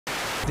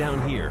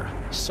Down here,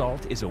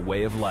 salt is a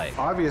way of life.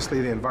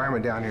 Obviously, the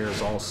environment down here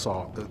is all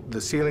salt.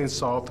 The ceiling's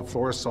salt, the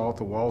floor is salt,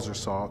 the walls are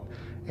salt,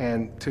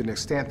 and to an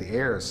extent, the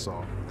air is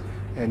salt.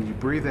 And you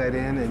breathe that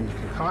in, and you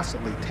can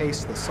constantly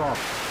taste the salt.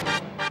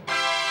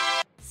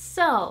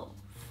 So,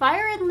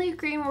 FireRed and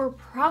LeafGreen were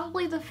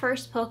probably the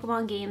first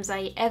Pokemon games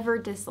I ever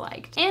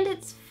disliked. And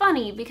it's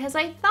funny because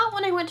I thought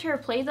when I went to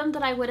replay them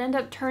that I would end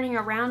up turning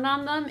around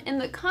on them in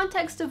the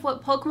context of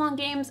what Pokemon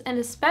games and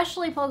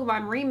especially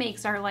Pokemon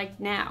remakes are like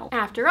now.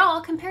 After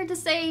all, compared to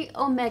say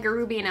Omega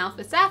Ruby and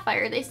Alpha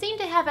Sapphire, they seem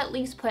to have at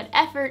least put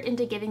effort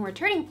into giving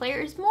returning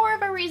players more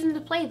of a reason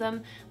to play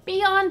them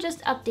beyond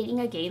just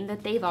updating a game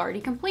that they've already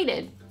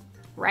completed.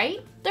 Right?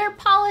 They're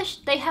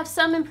polished, they have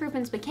some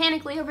improvements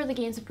mechanically over the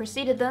games that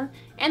preceded them,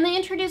 and they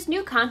introduce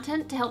new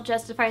content to help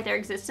justify their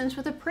existence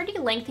with a pretty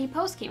lengthy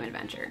post-game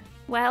adventure.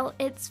 Well,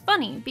 it's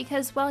funny,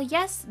 because while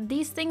yes,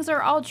 these things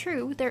are all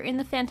true, they're in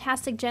the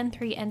fantastic Gen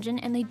 3 engine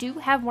and they do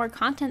have more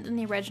content than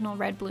the original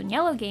Red, Blue, and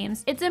Yellow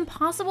games, it's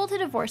impossible to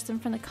divorce them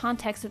from the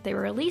context that they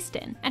were released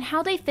in, and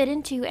how they fit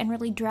into and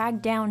really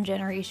drag down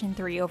Generation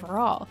 3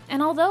 overall.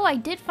 And although I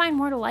did find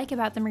more to like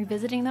about them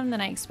revisiting them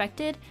than I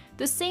expected,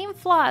 the same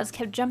flaws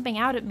kept jumping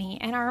out at me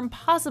and are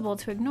impossible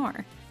to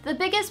ignore. The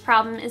biggest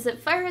problem is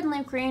that FireRed and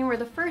LeafGreen were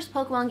the first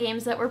Pokemon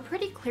games that were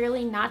pretty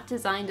clearly not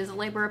designed as a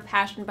labor of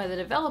passion by the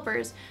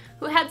developers,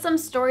 who had some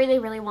story they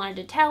really wanted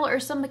to tell or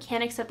some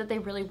mechanic set that they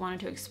really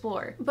wanted to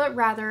explore, but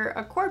rather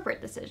a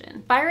corporate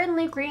decision. FireRed and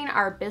LeafGreen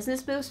are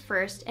business moves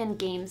first and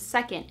games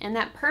second, and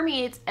that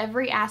permeates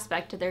every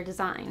aspect of their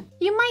design.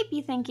 You might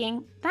be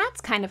thinking,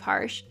 that's kind of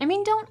harsh. I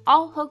mean, don't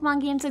all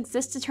Pokemon games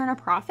exist to turn a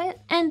profit?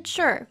 And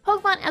sure,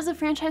 Pokemon as a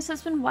franchise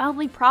has been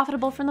wildly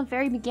profitable from the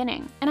very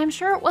beginning, and I'm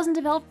sure it wasn't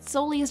developed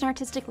solely as an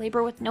artistic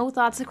labor with no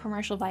thoughts of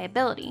commercial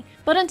viability.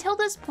 But until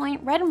this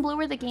point, Red and Blue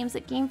were the games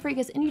that Game Freak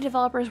as indie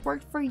developers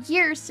worked for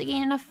years to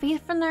gain enough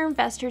faith from their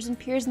investors and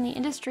peers in the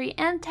industry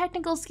and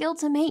technical skill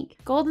to make.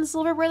 Gold and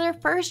Silver were their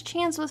first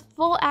chance with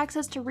full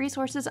access to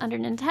resources under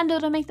Nintendo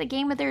to make the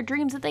game of their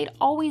dreams that they'd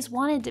always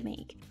wanted to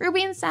make.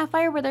 Ruby and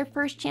Sapphire were their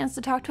first chance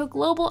to talk to a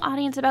global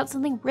audience about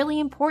something really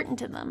important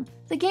to them.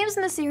 The games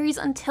in the series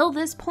until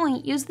this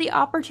point used the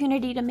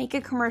opportunity to make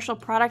a commercial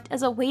product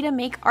as a way to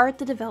make art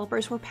the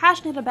developers were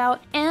passionate about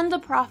and a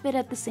profit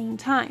at the same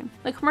time.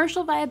 The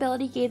commercial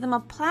viability gave them a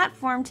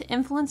platform to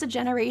influence a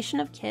generation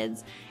of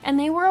kids, and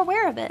they were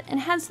aware of it and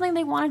had something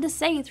they wanted to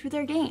say through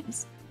their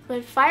games.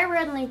 But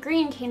FireRed and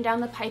LeafGreen came down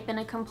the pipe in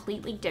a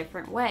completely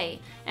different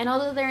way, and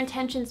although their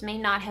intentions may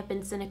not have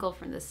been cynical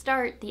from the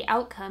start, the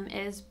outcome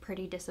is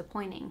pretty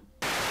disappointing.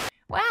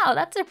 Wow,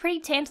 that's a pretty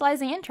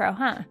tantalizing intro,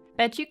 huh?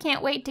 Bet you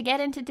can't wait to get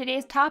into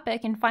today's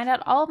topic and find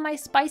out all of my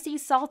spicy,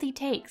 salty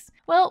takes.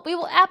 Well, we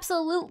will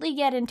absolutely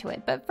get into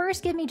it, but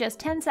first give me just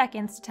 10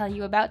 seconds to tell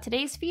you about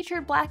today's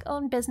featured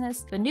Black-owned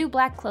business, the New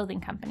Black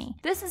Clothing Company.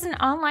 This is an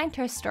online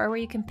thrift store where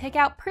you can pick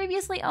out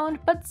previously owned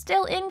but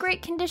still in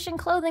great condition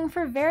clothing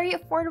for very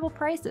affordable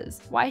prices.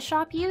 Why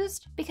shop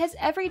used? Because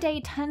every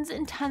day tons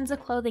and tons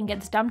of clothing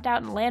gets dumped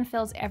out in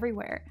landfills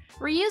everywhere.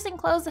 Reusing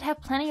clothes that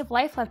have plenty of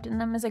life left in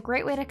them is a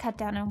great way to cut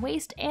down on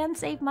waste and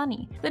save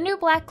money. The New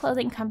Black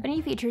Clothing Company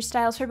features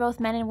styles for both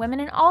men and women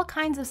in all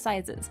kinds of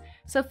sizes,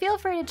 so feel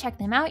free to check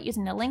them out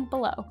using the link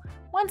below.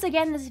 Once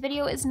again, this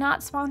video is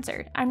not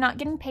sponsored. I'm not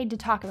getting paid to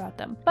talk about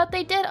them, but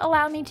they did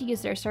allow me to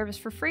use their service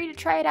for free to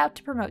try it out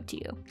to promote to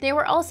you. They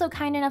were also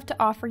kind enough to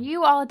offer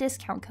you all a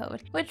discount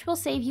code, which will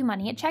save you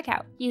money at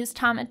checkout. Use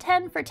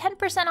Tama10 for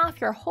 10% off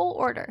your whole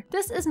order.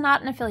 This is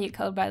not an affiliate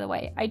code, by the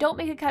way. I don't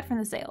make a cut from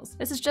the sales.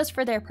 This is just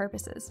for their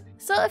purposes.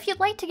 So if you'd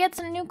like to get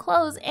some new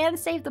clothes and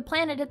save the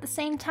planet at the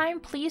same time,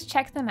 please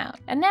check them out.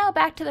 And now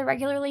back to the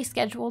regularly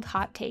scheduled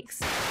hot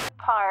takes.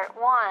 Part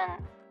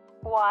 1.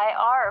 Why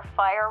are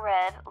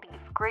FireRed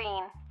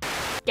LeafGreen?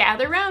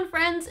 Gather round,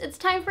 friends! It's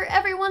time for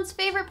everyone's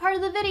favorite part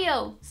of the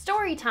video,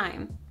 story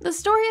time! The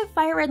story of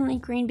FireRed and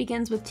LeafGreen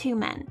begins with two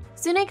men,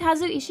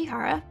 Tsunekazu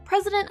Ishihara,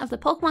 president of the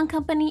Pokemon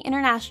Company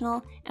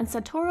International, and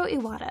Satoru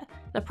Iwata,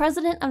 the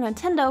president of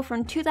Nintendo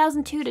from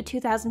 2002 to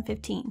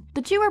 2015.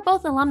 The two are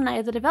both alumni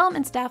of the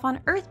development staff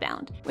on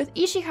Earthbound, with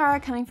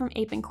Ishihara coming from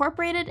Ape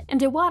Incorporated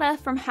and Iwata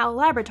from HAL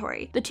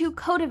Laboratory, the two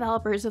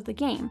co-developers of the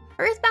game.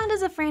 Earthbound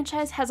as a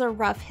franchise has a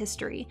rough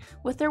history,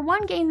 with their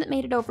one game that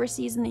made it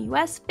overseas in the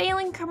US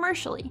failing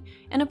commercially,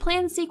 and a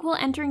planned sequel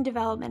entering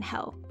development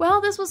hell. While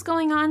this was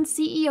going on,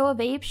 CEO of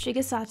Ape,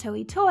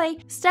 Shigesato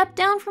Itoi, stepped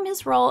down from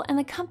his role and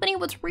the company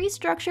was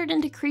restructured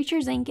into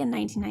Creatures Inc. in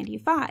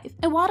 1995.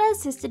 Iwata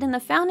assisted in the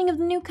founding of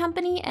the new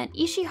company and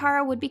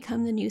Ishihara would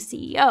become the new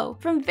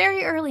CEO. From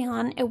very early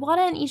on,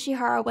 Iwata and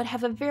Ishihara would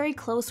have a very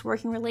close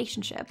working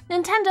relationship.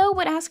 Nintendo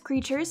would ask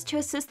Creatures to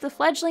assist the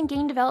fledgling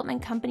game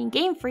development company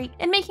Game Freak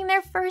in making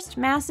their first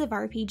massive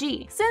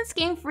RPG, since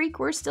Game Freak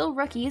were still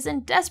rookies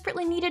and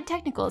desperately needed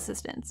technical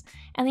assistance,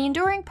 and the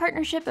enduring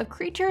partnership of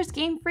Creatures,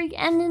 Game Freak,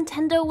 and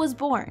Nintendo was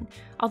born,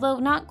 although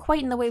not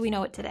quite in the way we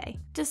know it today.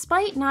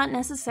 Despite not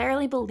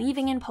necessarily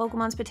believing in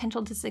Pokemon's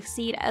potential to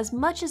succeed as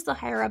much as the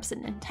higher-ups at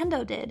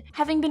Nintendo did,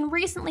 having been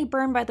recently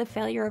burned by the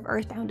failure of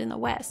Earthbound in the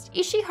West,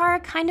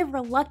 Ishihara kind of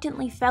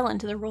reluctantly fell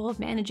into the role of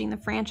managing the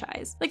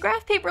franchise. The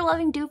graph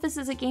paper-loving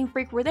doofuses at Game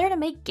Freak were there to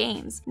make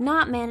games,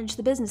 not manage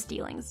the business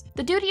dealings.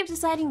 The duty of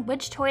deciding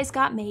which toys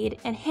got made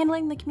and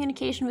handling the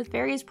communication with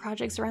various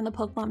projects around the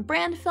Pokémon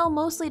brand fell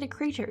mostly to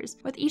Creatures,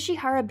 with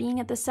Ishihara being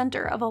at the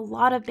center of a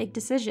lot of big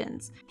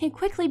decisions. He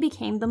quickly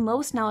became the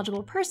most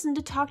knowledgeable person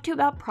to talk to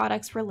about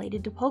products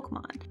related to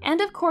Pokémon.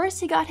 And of course,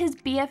 he got his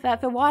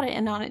BFF Iwata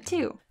in on it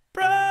too.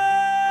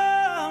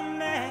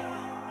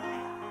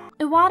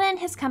 Iwata and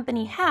his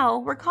company HOW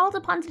were called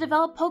upon to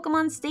develop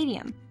Pokémon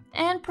Stadium,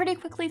 and pretty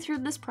quickly through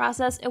this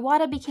process,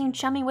 Iwata became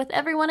chummy with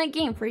everyone at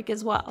Game Freak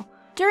as well.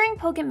 During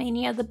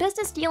Pokemania, the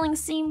business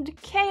dealings seemed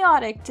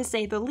chaotic to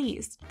say the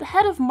least. The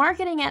head of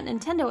marketing at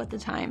Nintendo at the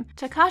time,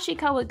 Takashi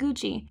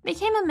Kawaguchi,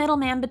 became a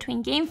middleman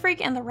between Game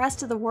Freak and the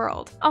rest of the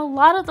world. A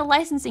lot of the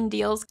licensing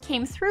deals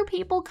came through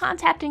people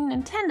contacting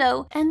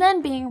Nintendo and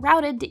then being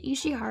routed to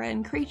Ishihara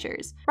and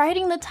Creatures.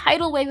 Riding the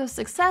tidal wave of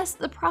success,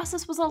 the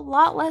process was a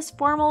lot less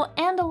formal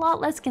and a lot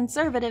less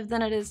conservative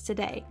than it is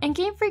today, and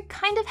Game Freak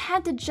kind of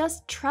had to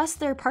just trust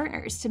their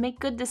partners to make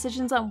good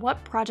decisions on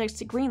what projects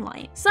to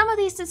greenlight. Some of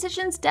these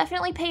decisions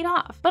definitely paid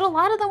off, but a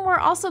lot of them were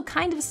also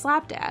kind of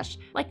slapdash,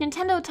 like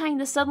Nintendo tying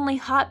the suddenly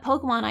hot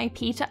Pokemon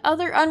IP to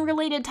other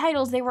unrelated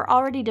titles they were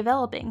already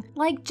developing,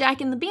 like Jack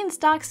and the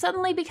Beanstalk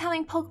suddenly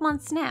becoming Pokemon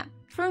Snap.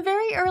 From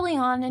very early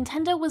on,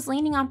 Nintendo was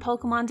leaning on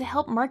Pokemon to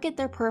help market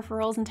their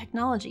peripherals and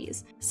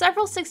technologies.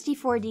 Several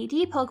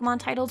 64DD Pokemon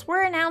titles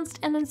were announced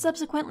and then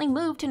subsequently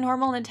moved to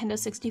normal Nintendo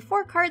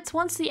 64 carts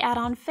once the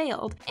add-on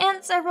failed,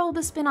 and several of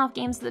the spin-off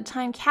games at the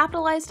time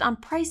capitalized on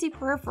pricey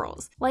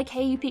peripherals, like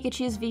Hey You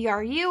Pikachu's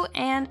VRU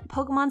and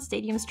Pokemon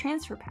Stadium's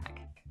Transfer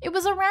Pack. It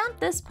was around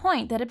this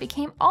point that it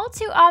became all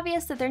too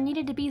obvious that there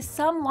needed to be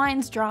some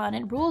lines drawn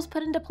and rules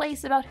put into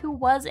place about who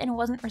was and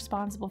wasn't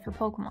responsible for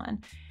Pokemon.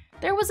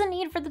 There was a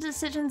need for the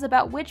decisions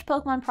about which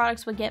Pokemon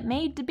products would get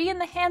made to be in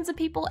the hands of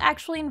people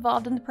actually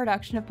involved in the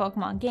production of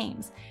Pokemon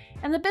games,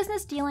 and the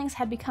business dealings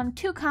had become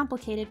too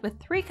complicated with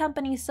 3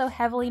 companies so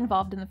heavily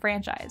involved in the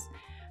franchise.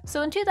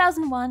 So in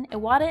 2001,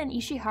 Iwata and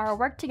Ishihara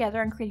worked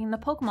together on creating the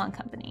Pokémon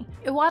Company.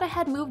 Iwata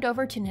had moved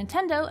over to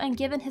Nintendo, and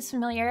given his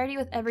familiarity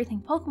with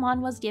everything Pokémon,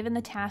 was given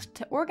the task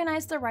to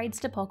organize the rights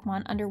to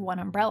Pokémon under one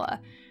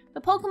umbrella. The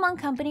Pokémon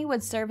Company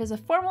would serve as a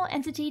formal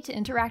entity to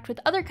interact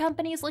with other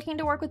companies looking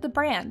to work with the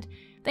brand.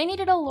 They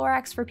needed a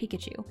Lorax for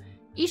Pikachu.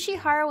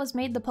 Ishihara was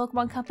made the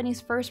Pokémon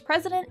Company's first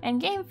president, and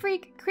Game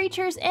Freak,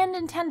 Creatures, and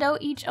Nintendo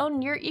each owned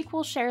near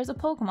equal shares of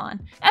Pokémon.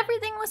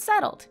 Everything was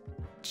settled,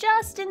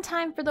 just in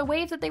time for the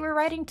wave that they were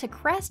riding to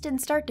crest and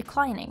start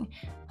declining.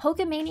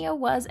 Pokemania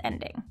was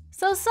ending.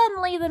 So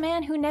suddenly, the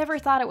man who never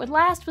thought it would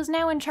last was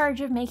now in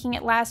charge of making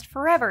it last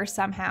forever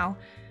somehow.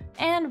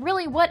 And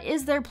really, what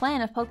is their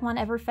plan if Pokemon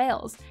ever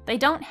fails? They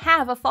don't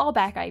have a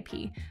fallback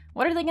IP.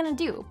 What are they gonna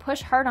do?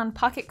 Push hard on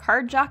Pocket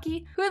Card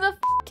Jockey? Who the f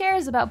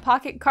cares about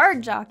Pocket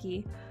Card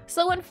Jockey?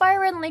 So when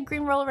FireRed and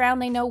LeafGreen roll around,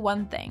 they know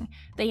one thing.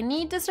 They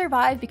need to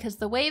survive because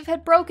the wave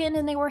had broken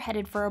and they were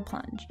headed for a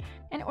plunge.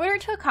 In order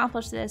to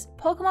accomplish this,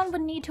 Pokemon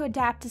would need to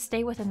adapt to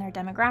stay within their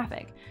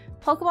demographic.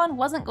 Pokemon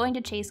wasn't going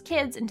to chase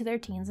kids into their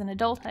teens and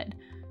adulthood.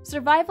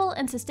 Survival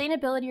and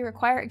sustainability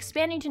require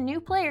expanding to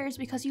new players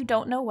because you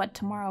don't know what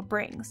tomorrow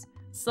brings.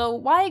 So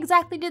why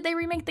exactly did they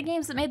remake the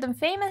games that made them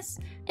famous?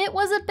 It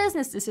was a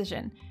business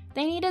decision.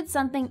 They needed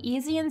something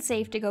easy and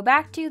safe to go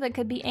back to that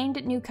could be aimed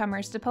at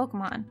newcomers to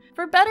Pokemon.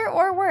 For better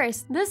or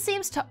worse, this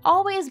seems to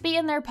always be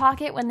in their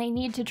pocket when they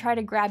need to try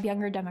to grab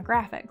younger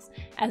demographics,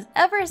 as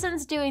ever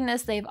since doing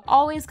this they've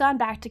always gone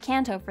back to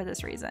Kanto for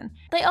this reason.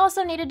 They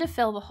also needed to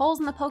fill the holes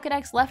in the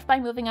Pokédex left by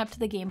moving up to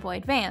the Game Boy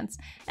Advance,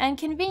 and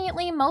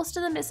conveniently most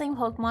of the missing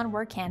Pokemon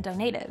were Kanto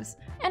natives.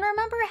 And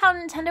remember how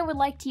Nintendo would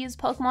like to use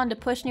Pokemon to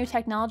push new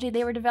technology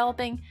they were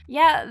developing?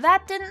 Yeah,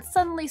 that didn't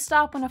suddenly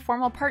stop when a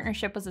formal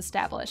partnership was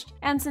established,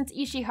 and since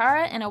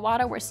Ishihara and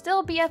Iwata were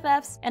still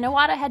BFFs, and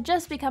Iwata had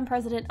just become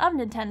president of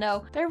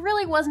Nintendo, there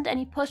really wasn't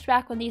any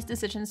pushback when these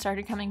decisions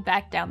started coming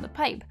back down the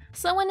pipe.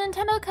 So when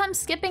Nintendo comes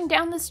skipping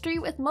down the street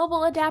with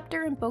mobile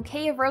adapter and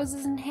bouquet of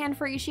roses in hand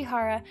for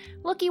Ishihara,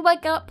 looky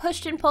what got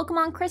pushed in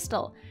Pokemon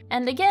Crystal.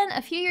 And again,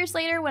 a few years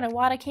later when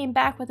Iwata came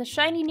back with a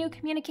shiny new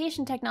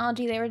communication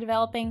technology they were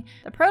developing,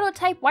 the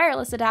prototype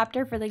wireless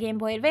adapter for the Game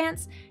Boy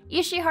Advance,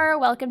 Ishihara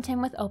welcomed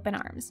him with open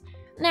arms.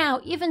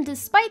 Now, even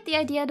despite the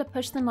idea to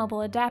push the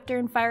mobile adapter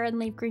in FireRed and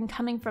LeafGreen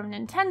coming from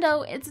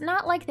Nintendo, it's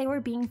not like they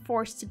were being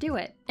forced to do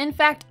it. In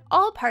fact,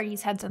 all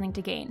parties had something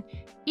to gain.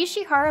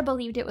 Ishihara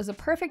believed it was a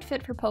perfect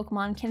fit for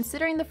Pokemon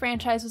considering the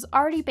franchise was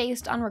already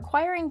based on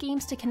requiring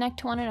games to connect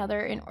to one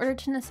another in order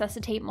to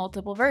necessitate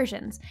multiple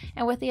versions,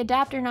 and with the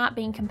adapter not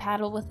being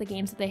compatible with the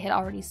games that they had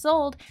already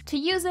sold, to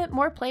use it,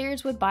 more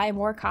players would buy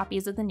more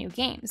copies of the new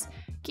games.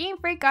 Game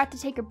Freak got to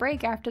take a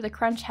break after the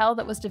crunch hell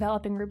that was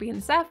developing Ruby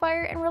and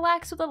Sapphire and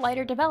relax with a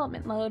lighter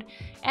development load,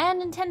 and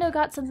Nintendo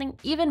got something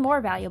even more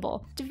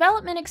valuable: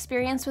 development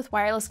experience with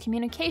wireless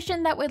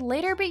communication that would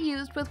later be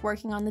used with with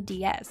working on the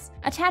DS.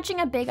 Attaching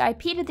a big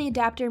IP to the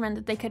adapter meant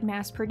that they could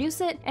mass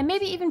produce it, and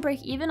maybe even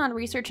break even on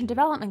research and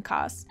development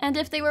costs. And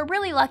if they were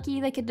really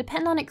lucky, they could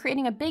depend on it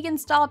creating a big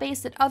install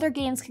base that other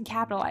games could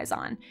capitalize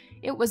on.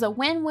 It was a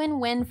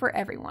win-win-win for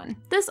everyone.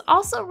 This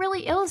also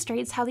really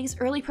illustrates how these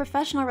early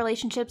professional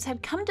relationships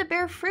had come to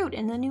bear fruit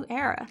in the new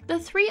era. The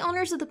three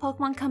owners of the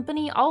Pokemon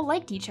Company all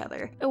liked each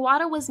other.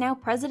 Iwata was now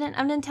president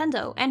of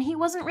Nintendo, and he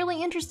wasn't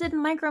really interested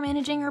in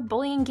micromanaging or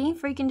bullying Game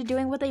Freak into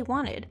doing what they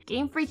wanted.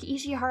 Game Freak,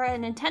 Ishihara,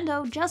 and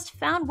Nintendo just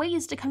found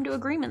ways to come to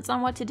agreements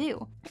on what to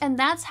do. And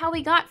that's how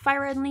we got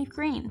FireRed and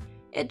LeafGreen.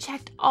 It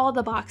checked all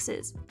the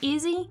boxes.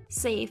 Easy,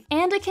 safe,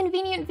 and a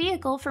convenient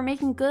vehicle for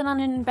making good on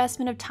an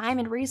investment of time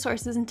and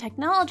resources and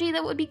technology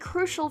that would be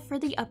crucial for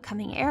the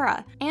upcoming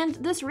era. And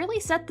this really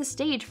set the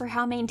stage for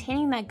how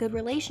maintaining that good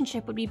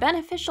relationship would be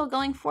beneficial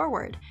going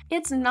forward.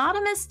 It's not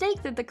a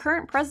mistake that the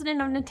current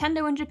president of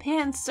Nintendo in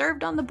Japan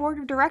served on the board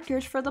of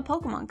directors for the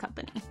Pokemon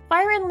Company.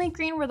 FireRed and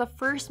LeafGreen were the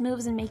first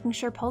moves in making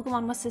sure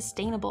Pokemon was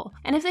sustainable,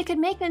 and if they could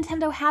make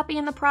Nintendo happy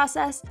in the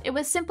process, it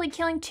was simply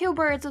killing two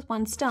birds with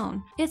one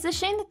stone. It's a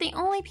shame that the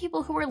only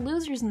people who were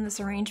losers in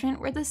this arrangement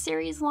were the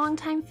series'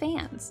 longtime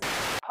fans.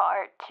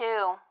 Part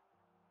 2.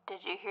 Did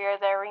you hear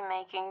they're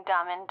remaking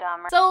Dumb and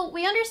Dumber? So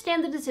we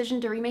understand the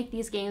decision to remake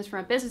these games from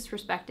a business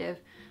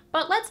perspective,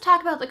 but let's talk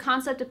about the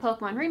concept of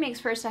Pokemon remakes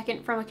for a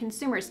second from a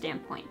consumer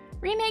standpoint.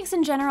 Remakes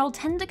in general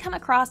tend to come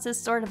across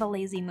as sort of a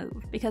lazy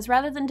move, because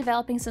rather than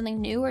developing something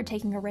new or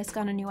taking a risk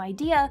on a new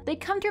idea, they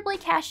comfortably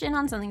cash in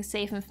on something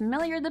safe and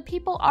familiar that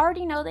people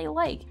already know they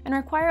like, and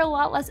require a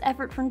lot less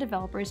effort from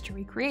developers to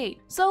recreate.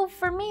 So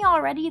for me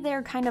already,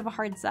 they're kind of a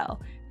hard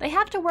sell. They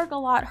have to work a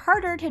lot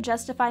harder to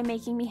justify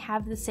making me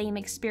have the same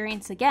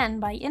experience again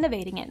by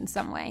innovating it in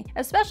some way,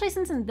 especially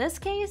since in this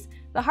case,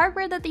 the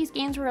hardware that these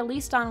games were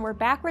released on were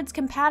backwards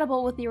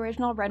compatible with the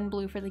original Red and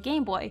Blue for the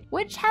Game Boy,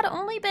 which had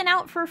only been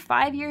out for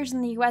 5 years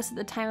in the US at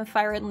the time of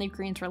FireRed and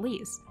LeafGreen's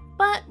release.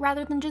 But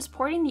rather than just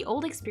porting the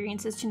old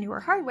experiences to newer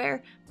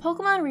hardware,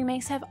 Pokemon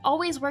remakes have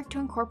always worked to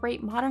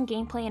incorporate modern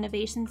gameplay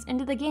innovations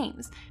into the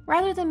games,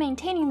 rather than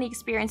maintaining the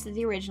experience of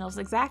the originals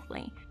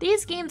exactly.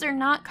 These games are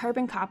not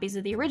carbon copies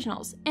of the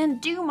originals,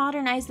 and do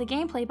modernize the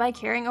gameplay by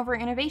carrying over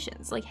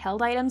innovations, like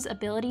held items,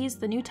 abilities,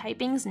 the new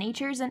typings,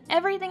 natures, and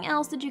everything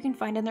else that you can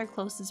find in their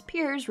closest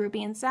peers,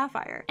 Ruby and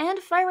Sapphire. And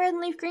FireRed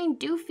and LeafGreen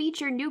do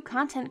feature new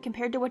content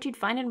compared to what you'd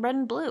find in Red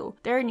and Blue.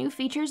 There are new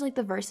features like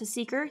the Versus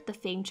Seeker, the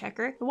Fame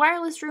Checker, the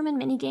Wireless Room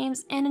and minigames,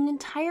 and an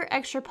entire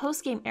extra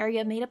post-game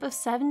area made up of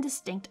 7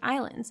 distinct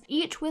islands,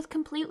 each with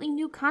completely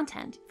new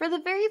content. For the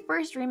very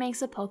first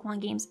remakes of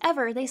Pokemon games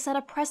ever, they set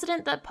a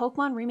precedent that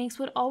Pokemon remakes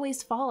would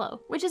always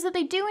follow, which is that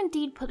they do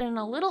indeed put in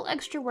a little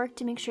extra work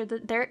to make sure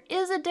that there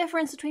is a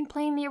difference between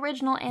playing the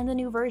original and the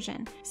new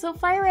version. So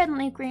FireRed and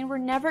LeafGreen were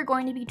never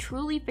going to be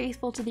truly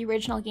faithful to the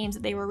original games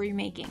that they were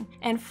remaking,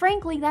 and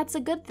frankly that's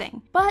a good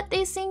thing. But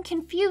they seem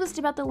confused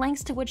about the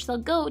lengths to which they'll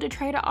go to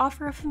try to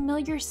offer a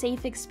familiar,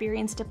 safe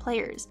experience to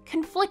players,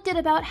 conflicted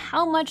about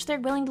how much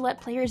they're willing to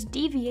let players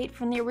deviate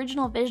from the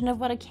original vision of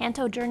what a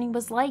Kanto journey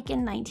was like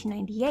in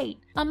 1998.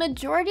 A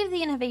majority of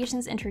the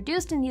innovations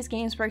introduced in these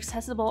games were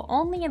accessible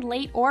only in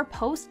late or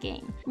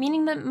post-game,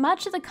 meaning that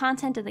much of the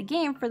content of the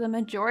game for the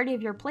majority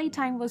of your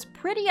playtime was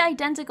pretty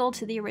identical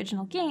to the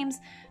original games,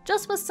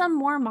 just with some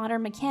more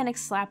modern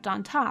mechanics slapped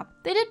on top.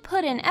 They did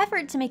put in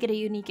effort to make it a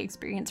unique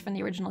experience from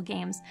the original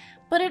games,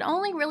 but it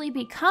only really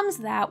becomes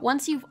that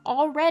once you've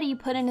already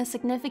put in a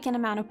significant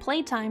amount of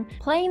playtime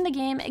playing the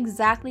game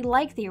exactly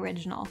like the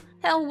original.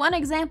 Hell, one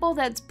example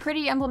that's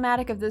pretty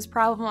emblematic of this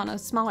problem on a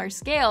smaller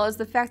scale is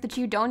the fact that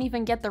you don't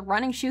even get the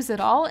running shoes at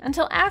all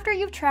until after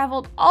you've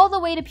traveled all the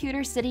way to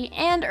Pewter City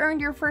and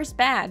earned your first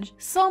badge.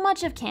 So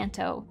much of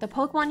Kanto, the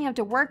Pokemon you have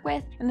to work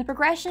with, and the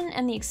progression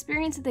and the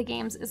experience of the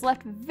games is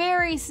left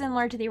very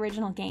similar to the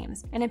original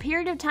games, in a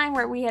period of time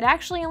where we had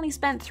actually only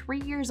spent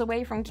 3 years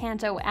away from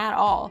Kanto at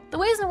all. The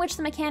ways in which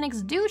the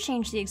mechanics do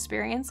change the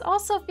experience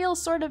also feel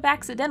sort of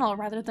accidental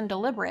rather than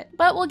deliberate,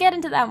 but we'll get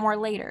into that more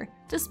later.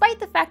 Despite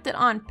the fact that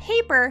on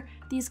paper,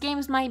 these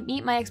games might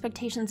meet my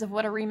expectations of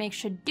what a remake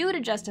should do to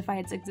justify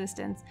its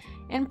existence,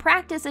 in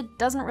practice it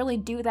doesn't really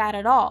do that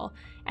at all,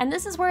 and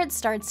this is where it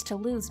starts to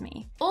lose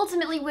me.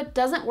 Ultimately, what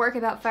doesn't work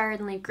about FireRed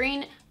and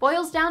LeafGreen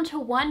boils down to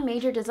one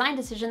major design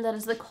decision that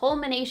is the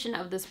culmination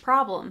of this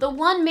problem. The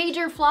one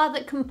major flaw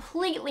that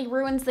completely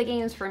ruins the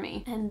games for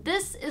me. And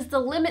this is the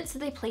limits that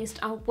they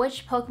placed on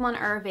which Pokemon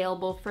are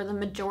available for the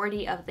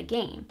majority of the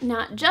game.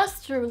 Not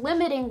just through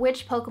limiting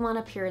which Pokemon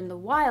appear in the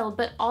wild,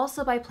 but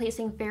also by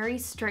placing very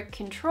strict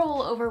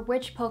control over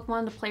which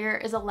Pokemon the player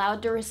is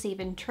allowed to receive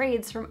in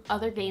trades from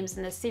other games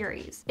in the series.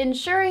 categories,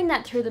 ensuring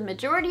that through the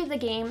majority of the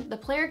game, the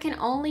player can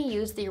only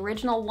use the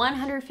original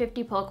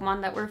 150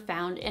 Pokemon that were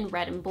found in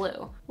Red and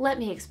Blue. Let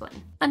me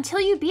explain.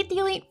 Until you beat the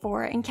Elite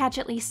Four and catch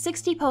at least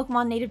 60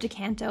 Pokemon native to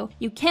Kanto,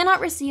 you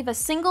cannot receive a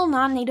single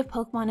non-native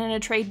Pokemon in a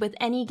trade with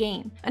any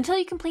game. Until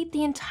you complete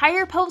the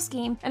entire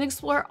post-game and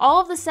explore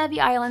all of the Sevi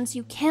Islands,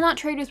 you cannot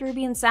trade with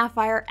Ruby and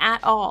Sapphire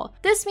at all.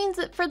 This means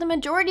that for the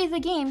majority of the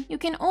game, you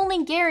can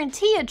only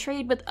guarantee a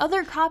trade with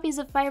other copies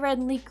of FireRed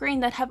and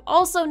LeafGreen that have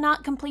also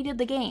not completed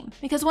the game.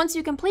 Because once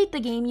you complete the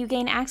game, you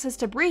gain access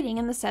to breeding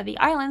in the Sevi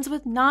Islands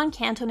with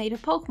non-Kanto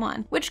native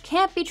Pokemon, which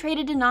can't be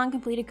traded to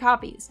non-completed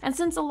copies. And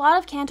since a lot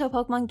of Kanto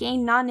Pokemon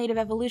gain non-native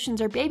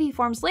evolutions or baby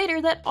forms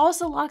later, that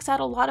also locks out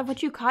a lot of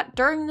what you caught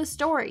during the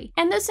story.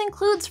 And this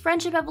includes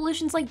friendship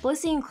evolutions like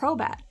Blissey and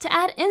Crobat. To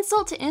add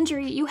insult to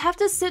injury, you have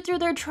to sit through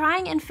their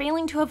trying and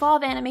failing to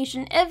evolve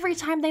animation every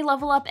time they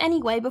level up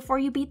anyway before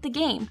you beat the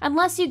game,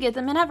 unless you give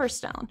them an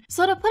Everstone.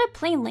 So to put it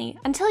plainly,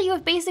 until you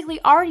have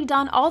basically already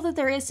done all that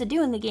there is to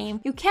do in the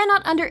game, you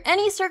cannot under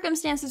any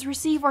circumstances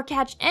receive or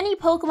catch any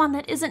Pokemon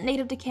that isn't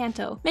native to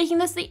Kanto, making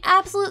this the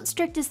absolute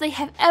strictest they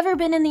have ever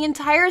been in the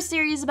entire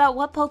series about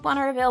what Pokemon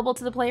are available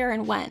to the player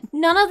and when.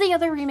 None of the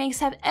other remakes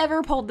have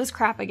ever pulled this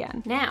crap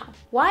again. Now,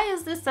 why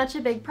is this such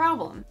a big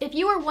problem? If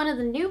you are one of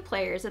the new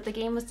players that the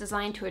game was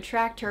designed to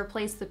attract to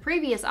replace the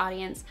previous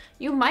audience,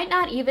 you might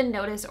not even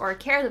notice or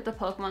care that the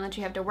Pokemon that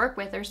you have to work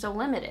with are so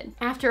limited.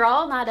 After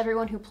all, not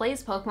everyone who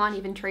plays Pokemon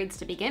even trades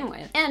to begin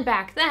with. And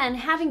back then,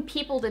 having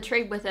people to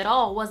trade with at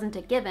all wasn't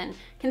a given,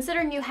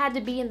 considering you had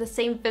to be in the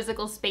same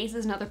physical space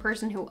as another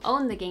person who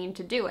owned the game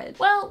to do it.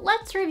 Well,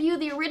 let's review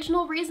the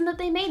original reason that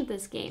they made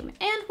this game,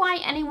 and why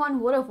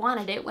anyone would have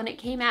wanted it when it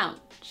came out,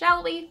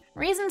 shall we?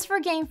 Reasons for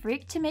Game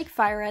Freak to make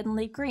FireRed and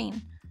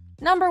LeafGreen.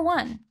 Number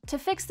 1. To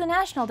fix the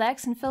National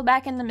Dex and fill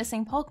back in the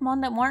missing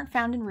Pokemon that weren't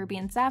found in Ruby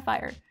and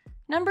Sapphire.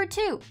 Number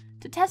 2.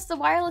 To test the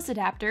wireless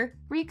adapter,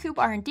 recoup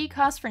R&D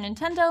costs for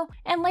Nintendo,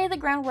 and lay the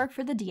groundwork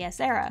for the DS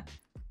era.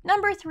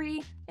 Number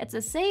 3. It's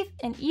a safe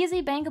and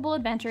easy bankable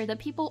adventure that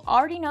people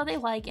already know they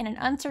like in an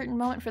uncertain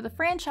moment for the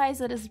franchise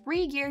that is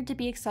re-geared to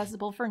be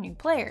accessible for new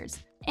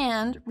players.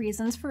 And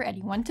reasons for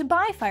anyone to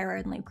buy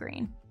FireRed and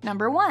LeafGreen.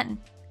 Number 1.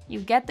 You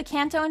get the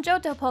Kanto and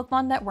Johto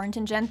Pokemon that weren't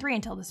in Gen 3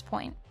 until this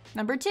point.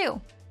 Number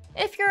 2.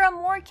 If you're a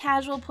more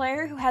casual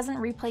player who hasn't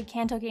replayed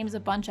Kanto games a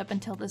bunch up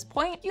until this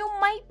point, you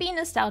might be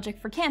nostalgic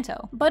for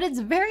Kanto, but it's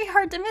very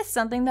hard to miss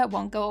something that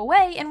won't go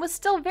away and was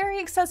still very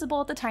accessible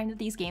at the time that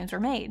these games were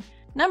made.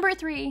 Number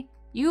 3.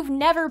 You've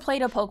never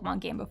played a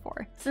Pokemon game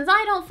before. Since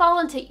I don't fall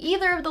into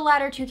either of the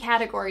latter two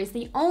categories,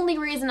 the only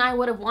reason I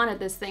would have wanted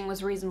this thing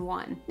was reason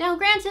 1. Now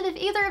granted, if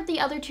either of the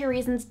other two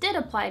reasons did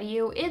apply to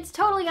you, it's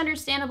totally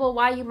understandable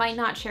why you might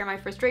not share my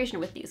frustration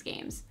with these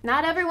games.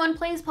 Not everyone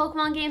plays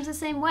Pokemon games the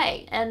same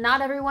way, and not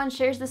everyone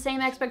shares the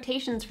same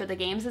expectations for the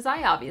games as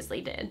I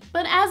obviously did.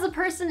 But as a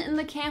person in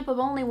the camp of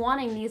only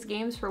wanting these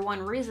games for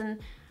one reason,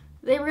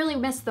 they really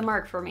missed the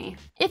mark for me.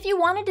 If you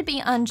wanted to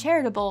be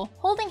uncharitable,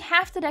 holding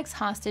half the Dex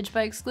hostage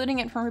by excluding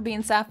it from Ruby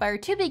and Sapphire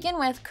to begin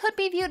with could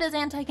be viewed as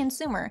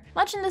anti-consumer,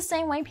 much in the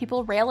same way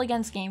people rail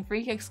against Game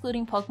Freak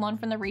excluding Pokemon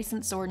from the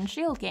recent Sword and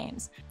Shield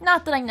games.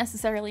 Not that I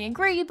necessarily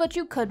agree, but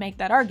you could make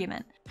that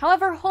argument.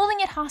 However,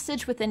 holding it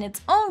hostage within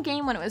its own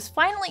game when it was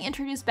finally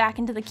introduced back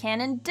into the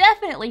canon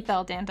definitely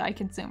felt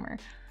anti-consumer.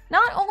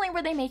 Not only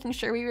were they making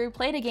sure we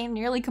replayed a game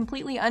nearly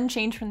completely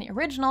unchanged from the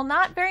original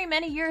not very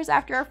many years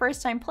after our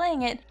first time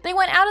playing it, they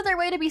went out of their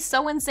way to be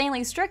so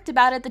insanely strict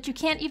about it that you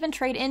can't even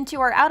trade into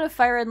or out of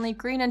FireRed and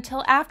LeafGreen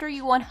until after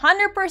you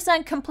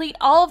 100% complete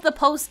all of the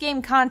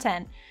post-game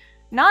content.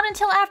 Not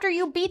until after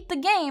you beat the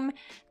game,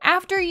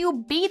 after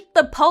you beat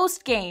the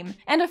post-game,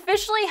 and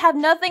officially have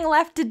nothing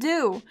left to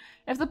do.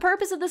 If the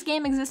purpose of this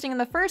game existing in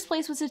the first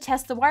place was to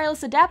test the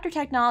wireless adapter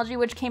technology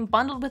which came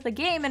bundled with the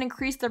game and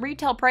increased the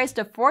retail price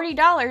to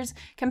 $40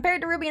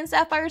 compared to Ruby and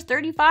Sapphire's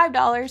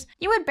 $35,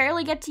 you would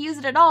barely get to use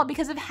it at all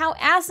because of how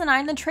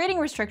asinine the trading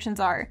restrictions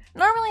are.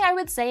 Normally I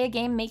would say a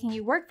game making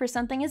you work for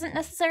something isn't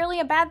necessarily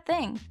a bad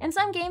thing. In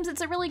some games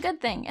it's a really good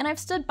thing, and I've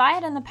stood by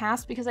it in the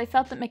past because I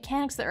felt that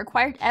mechanics that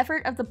required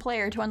effort of the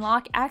player to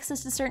unlock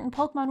access to certain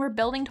Pokemon were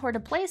building toward a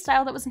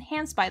playstyle that was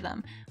enhanced by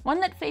them,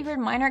 one that favored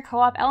minor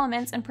co-op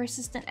elements and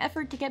persistent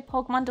effort to get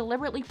Pokemon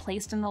deliberately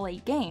placed in the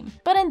late game.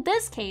 But in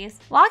this case,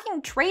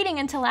 locking trading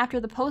until after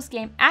the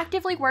post-game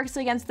actively works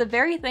against the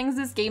very things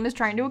this game is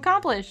trying to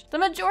accomplish. The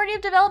majority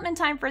of development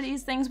time for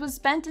these things was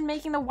spent in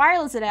making the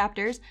wireless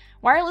adapters,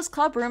 wireless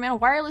clubroom, and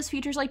wireless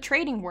features like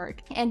trading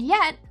work. And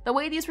yet, the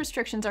way these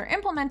restrictions are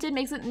implemented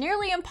makes it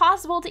nearly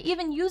impossible to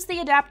even use the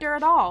adapter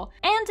at all.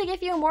 And to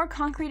give you a more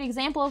concrete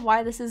example of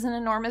why this is an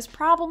enormous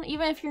problem,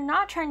 even if you're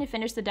not trying to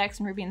finish the Dex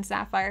in Ruby and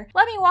Sapphire,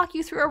 let me walk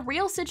you through a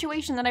real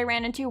situation that I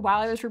ran into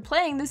while I was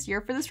replaying this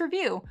year for this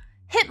review.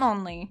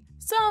 Hitmonlee.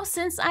 So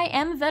since I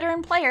am a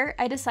veteran player,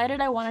 I decided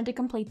I wanted to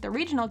complete the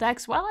regional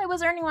decks while I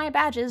was earning my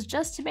badges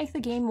just to make the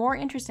game more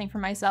interesting for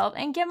myself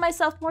and give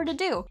myself more to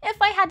do if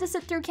I had to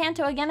sit through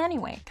Kanto again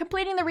anyway.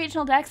 Completing the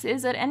regional decks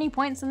is at any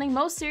point something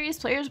most serious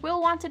players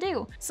will want to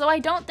do, so I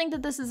don't think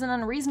that this is an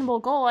unreasonable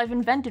goal I've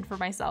invented for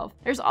myself.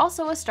 There's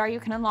also a star you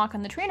can unlock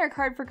on the trainer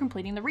card for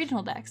completing the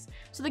regional decks,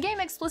 so the game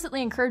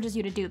explicitly encourages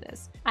you to do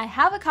this. I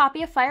have a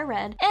copy of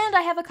FireRed and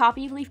I have a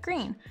copy of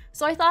LeafGreen,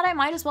 so I thought I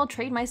might as well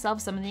trade myself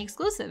some of the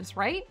exclusives,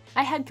 right?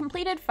 I had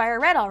completed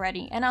FireRed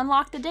already and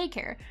unlocked the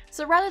daycare,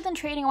 so rather than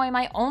trading away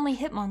my only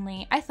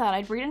Hitmonlee, I thought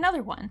I'd breed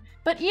another one.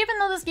 But even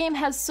though this game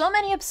has so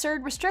many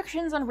absurd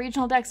restrictions on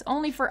regional decks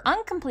only for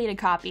uncompleted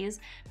copies,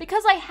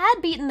 because I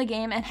had beaten the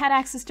game and had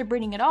access to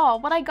breeding it all,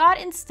 what I got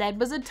instead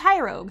was a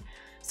Tyrogue.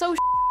 So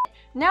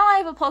now I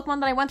have a Pokemon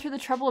that I went through the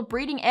trouble of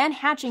breeding and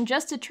hatching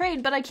just to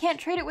trade, but I can't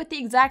trade it with the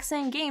exact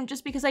same game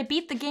just because I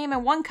beat the game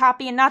in one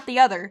copy and not the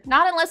other.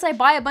 Not unless I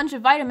buy a bunch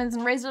of vitamins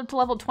and raise it up to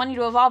level 20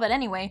 to evolve it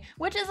anyway,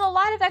 which is a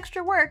lot of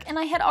extra work, and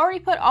I had already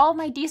put all of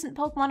my decent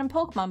Pokemon in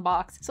Pokemon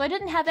Box, so I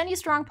didn't have any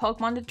strong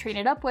Pokemon to trade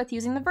it up with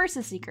using the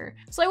Versus Seeker.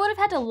 So I would have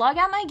had to lug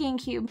out my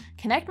GameCube,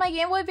 connect my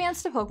Game Boy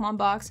Advance to Pokemon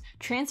Box,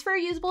 transfer a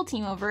usable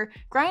team over,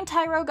 grind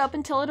Tyrogue up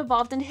until it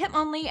evolved into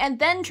Hitmonlee, and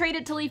then trade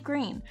it to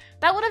LeafGreen.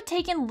 That would have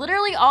taken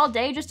literally all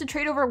day just to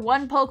trade over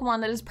one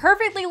Pokemon that is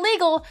perfectly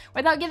legal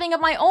without giving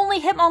up my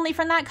only Hitmonlee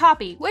from that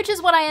copy, which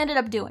is what I ended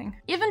up doing.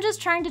 Even just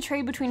trying to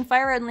trade between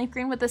FireRed and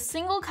LeafGreen with a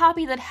single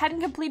copy that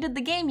hadn't completed the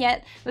game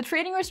yet, the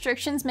trading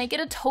restrictions make it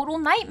a total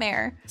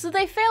nightmare. So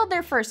they failed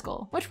their first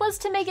goal, which was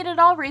to make it at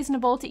all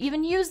reasonable to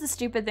even use the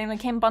stupid thing that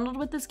came bundled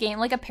with this game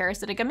like a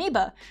parasitic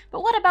amoeba.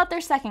 But what about their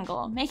second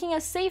goal, making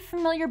a safe,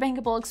 familiar,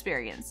 bankable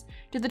experience?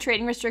 Did the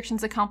trading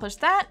restrictions accomplish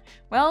that?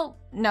 Well,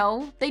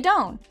 no, they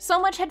don't. So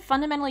much had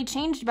fundamentally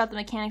changed about the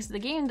mechanics of the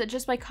game that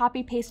just by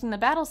copy-pasting the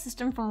battle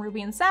system from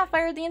Ruby and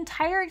Sapphire, the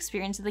entire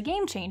experience of the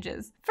game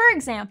changes. For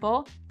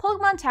example,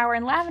 Pokemon Tower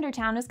in Lavender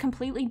Town is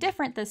completely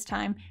different this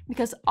time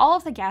because all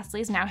of the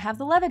Ghastlies now have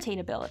the Levitate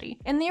ability.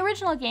 In the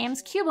original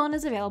games, Cubone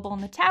is available in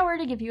the tower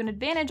to give you an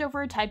advantage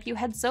over a type you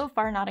had so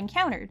far not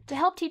encountered, to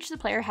help teach the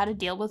player how to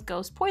deal with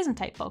Ghost Poison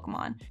type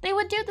Pokemon. They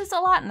would do this a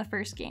lot in the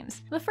first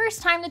games. The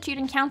first time that you'd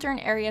encounter an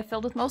area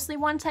filled with mostly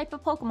one type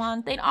of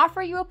Pokemon, they'd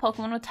offer you a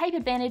Pokemon with type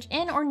advantage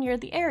in or near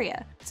the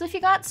area. So if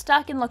you got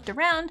stuck and looked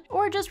around,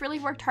 or just really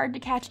worked hard to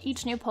catch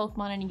each new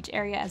Pokemon in each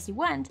area as you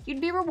went,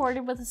 you'd be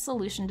rewarded with a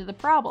solution to the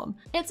problem.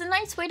 It's a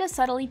nice way to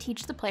subtly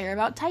teach the player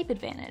about type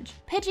advantage.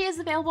 Pidgey is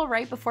available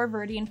right before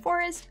Viridian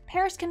Forest,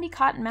 Paris can be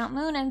caught in Mount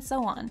Moon, and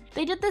so on.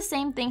 They did the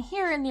same thing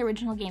here in the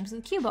original games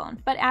with Cubone,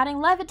 but adding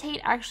Levitate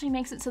actually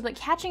makes it so that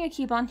catching a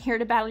Cubone here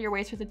to battle your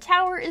way through the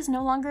tower is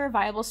no longer a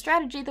viable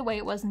strategy the way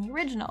it was in the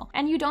original,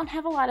 and you don't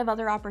have a lot of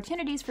other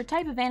opportunities for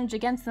type advantage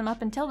against them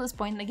up until this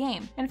point in the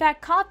game. In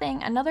fact,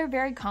 Kopping, another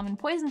very common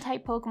poison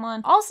type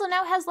Pokemon, also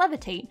now has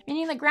Levitate,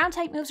 meaning that ground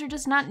type moves are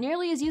just not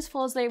nearly as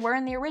useful as they were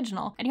in the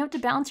original, and you have to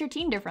balance your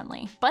team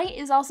differently. Bite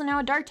is also now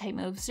a dark type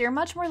move, so you're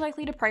much more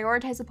likely to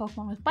prioritize a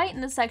Pokemon with Bite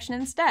in this section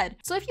instead.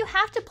 So if you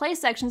have to play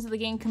sections of the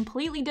game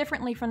completely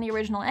differently from the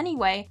original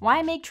anyway,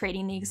 why make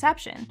trading the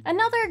exception?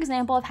 Another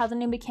example of how the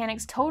new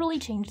mechanics totally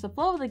changed the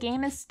flow of the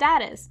game is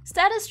Status.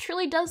 Status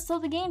truly does slow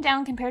the game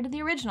down compared to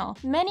the original.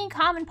 Many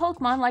common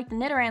Pokemon like the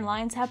Nidoran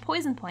lines have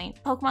Poison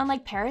Point, Pokemon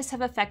like Paris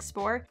have Effect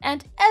Spore,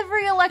 and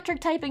every electric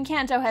type in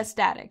Kanto has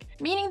Static,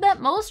 meaning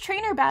that most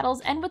trainer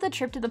battles end with a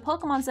trip to the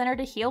Pokemon Center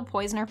to heal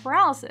poison or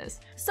paralysis.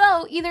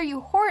 So either you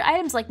hoard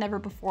items like never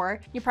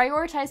before, you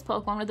prioritize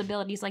Pokemon with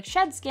abilities like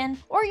Shed Skin,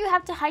 or you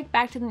have to hike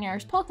back to the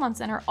nearest Pokemon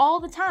Center all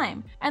the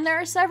time. And there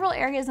are several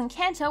areas in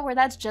Kanto where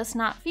that's just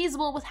not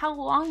feasible with how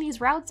long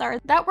these routes are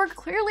that were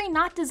clearly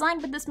not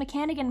designed with this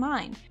mechanic in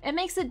mind. It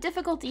makes it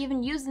difficult to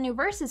even use the new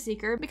Versus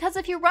Seeker, because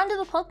if you run to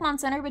the Pokemon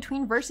Center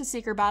between Versus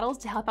Seeker battles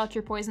to help out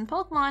your poison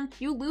Pokemon,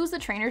 you lose the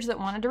trainers that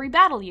wanted to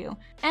rebattle you.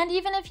 And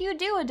even if you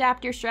do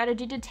adapt your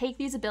strategy to take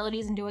these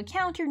abilities into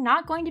account, you're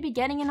not going to be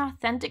getting an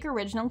authentic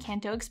original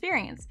Kanto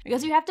experience,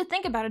 because you have to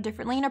think about it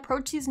differently and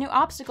approach these new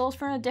obstacles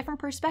from a different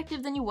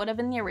perspective than you would have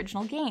in the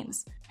original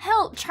games.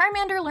 Hell,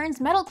 Charmander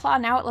learns Metal Claw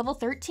now at level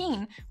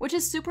 13, which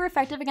is super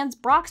effective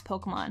against Brock's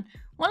Pokemon.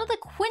 One of the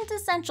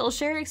quintessential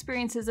shared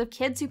experiences of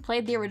kids who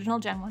played the original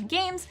Gen 1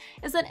 games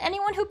is that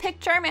anyone who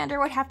picked Charmander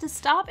would have to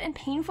stop and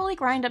painfully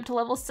grind up to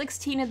level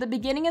 16 at the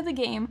beginning of the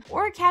game,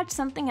 or catch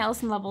something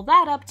else and level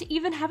that up to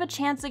even have a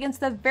chance against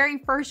the very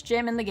first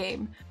gym in the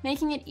game.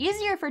 Making it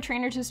easier for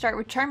trainers who start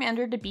with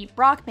Charmander to beat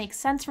Brock makes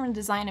sense from a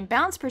design and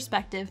balance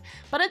perspective,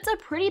 but it's a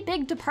pretty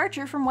big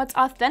departure from what's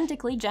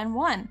authentically Gen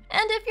 1. And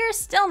if you're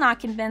still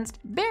not convinced,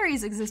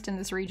 berries exist in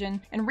this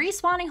region, and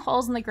respawning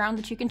holes in the ground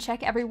that you can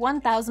check every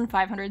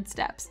 1,500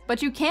 steps.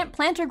 But you can't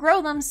plant or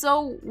grow them,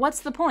 so what's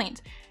the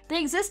point? They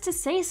exist to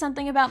say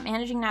something about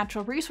managing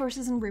natural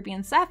resources in Ruby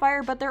and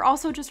Sapphire, but they're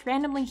also just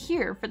randomly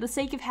here for the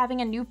sake of having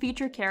a new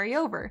feature carry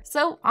over.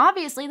 So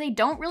obviously they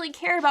don't really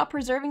care about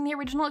preserving the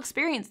original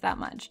experience that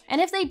much.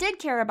 And if they did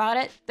care about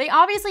it, they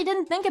obviously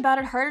didn't think about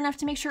it hard enough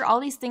to make sure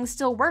all these things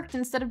still worked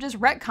instead of just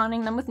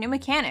retconning them with new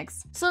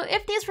mechanics. So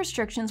if these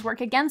restrictions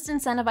work against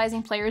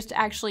incentivizing players to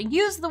actually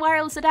use the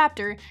wireless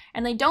adapter,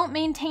 and they don't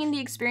maintain the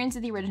experience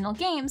of the original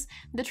games,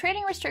 the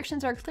trading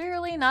restrictions are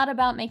clearly not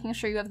about making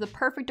sure you have the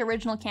perfect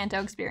original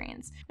Kanto experience.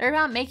 They're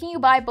about making you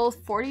buy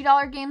both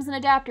 $40 games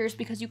and adapters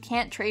because you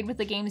can't trade with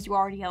the games you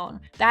already own.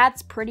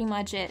 That's pretty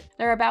much it.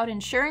 They're about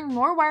ensuring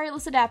more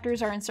wireless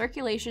adapters are in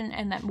circulation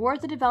and that more of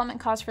the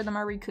development costs for them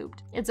are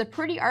recouped. It's a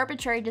pretty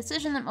arbitrary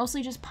decision that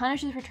mostly just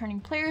punishes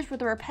returning players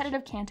with a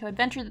repetitive Kanto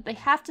adventure that they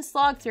have to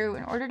slog through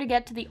in order to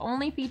get to the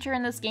only feature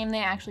in this game they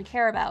actually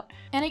care about.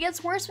 And it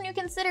gets worse when you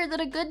consider that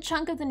a good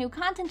chunk of the new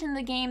content in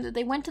the game that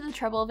they went to the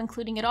trouble of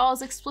including at all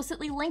is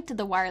explicitly linked to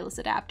the wireless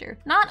adapter.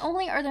 Not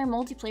only are there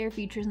multiplayer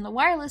features in the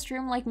wireless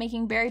room like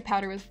making berry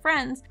powder with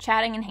friends,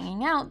 chatting and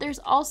hanging out, there's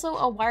also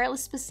a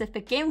wireless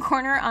specific game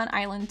corner on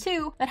Island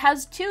 2 that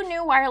has 2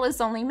 new wireless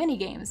only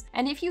minigames.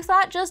 And if you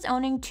thought just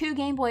owning 2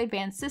 Game Boy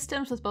Advance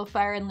systems with both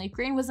FireRed and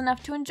LeafGreen was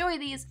enough to enjoy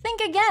these, think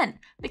again!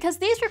 Because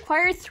these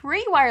require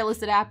 3 wireless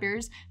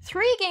adapters,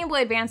 3 Game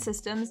Boy Advance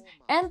systems,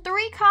 and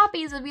 3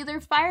 copies of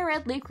either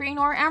FireRed, LeafGreen,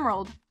 or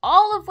Emerald,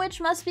 all of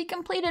which must be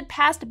completed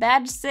past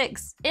Badge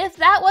 6. If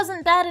that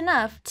wasn't bad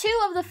enough, 2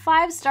 of the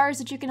 5 stars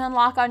that you can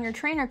unlock on your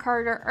trainer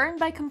card are earned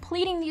by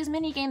completing these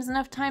minigames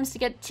enough times to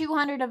get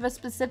 200 of a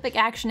specific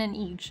action in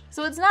each.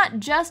 So it's not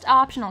just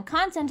optional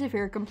content if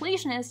you're a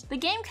completionist, the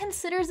game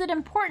considers it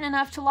important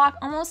enough to lock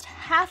almost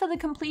half of the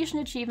completion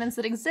achievements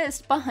that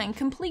exist behind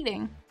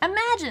completing.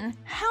 Imagine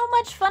how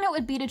much fun it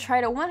would be to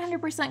try to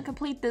 100%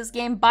 complete this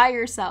game by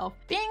yourself.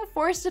 Being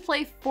forced to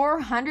play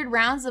 400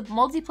 rounds of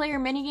multiplayer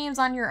minigames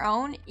on your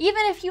own,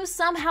 even if you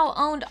somehow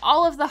owned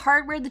all of the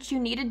hardware that you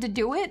needed to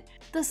do it.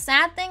 The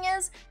sad thing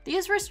is,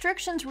 these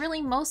restrictions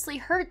really mostly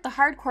hurt the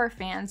hardcore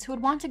fans who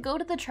would want to go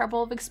to the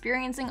trouble of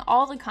experiencing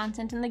all the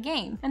content in the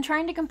game and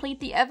trying to complete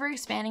the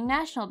ever-expanding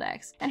national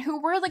decks, and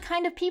who were the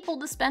kind of people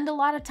to spend a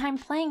lot of time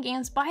playing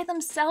games by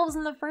themselves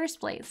in the first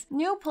place.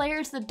 New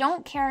players that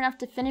don't care enough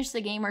to finish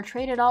the game or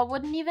trade at all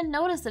wouldn't even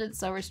notice that it's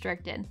so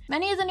restricted.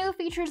 Many of the new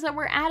features that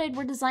were added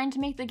were designed to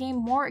make the game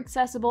more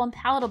accessible and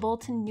palatable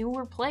to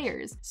newer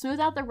players, smooth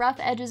out the rough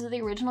edges of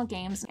the original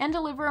games, and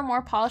deliver a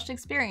more polished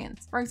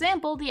experience. For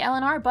example, the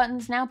L&R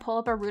buttons now pull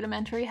up a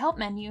rudimentary help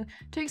menu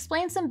to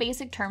explain some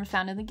basic terms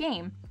found in the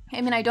game. I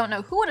mean, I don't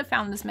know who would have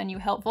found this menu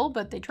helpful,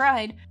 but they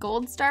tried.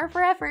 Gold star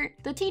for effort.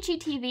 The Teachy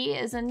TV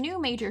is a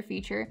new major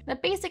feature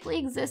that basically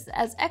exists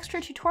as extra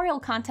tutorial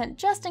content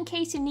just in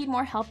case you need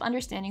more help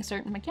understanding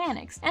certain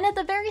mechanics. And at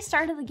the very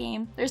start of the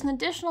game, there's an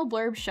additional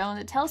blurb shown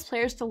that tells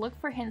players to look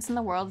for hints in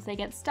the world if they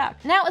get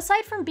stuck. Now,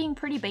 aside from being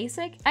pretty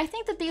basic, I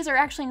think that these are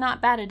actually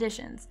not bad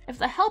additions. If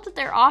the help that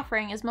they're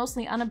offering is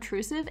mostly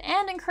unobtrusive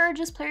and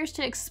encourages players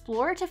to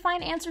explore to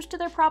find answers to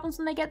their problems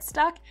when they get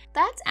stuck,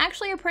 that's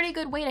actually a pretty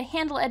good way to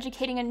handle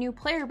educating a new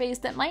player base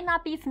that might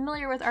not be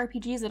familiar with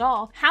RPGs at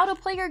all, how to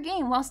play your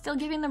game while still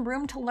giving them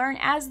room to learn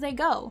as they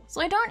go.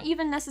 So I don't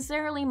even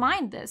necessarily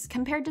mind this,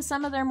 compared to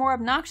some of their more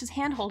obnoxious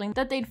handholding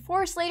that they'd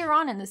force later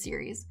on in the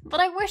series. But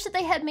I wish that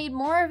they had made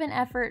more of an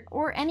effort,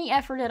 or any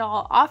effort at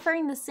all,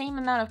 offering the same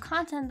amount of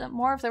content that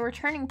more of the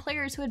returning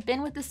players who had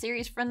been with the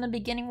series from the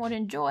beginning would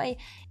enjoy,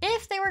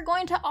 if they were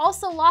going to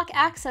also lock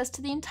access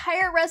to the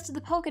entire rest of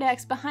the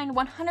Pokédex behind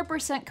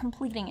 100%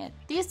 completing it.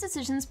 These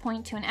decisions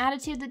point to an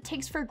attitude that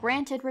takes for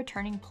granted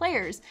returning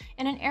players,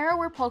 in an era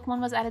where Pokemon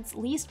was at its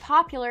least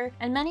popular,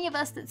 and many of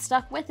us that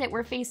stuck with it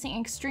were facing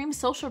extreme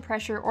social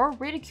pressure or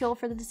ridicule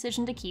for the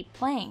decision to keep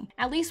playing.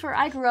 At least where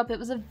I grew up, it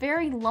was a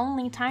very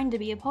lonely time to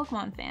be a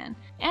Pokemon fan.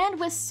 And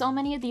with so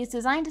many of these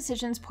design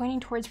decisions pointing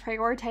towards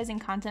prioritizing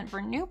content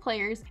for new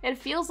players, it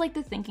feels like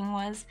the thinking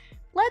was,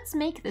 let's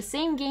make the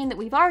same game that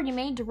we've already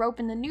made to rope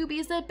in the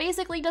newbies that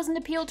basically doesn't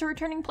appeal to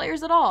returning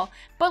players at all,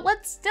 but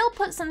let's still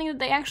put something that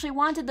they actually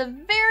want at the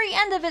very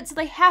end of it so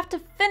they have to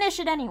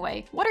finish it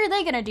anyway. What are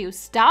they gonna do,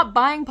 stop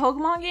buying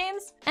Pokemon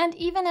games? And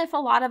even if a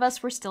lot of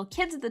us were still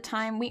kids at the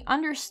time, we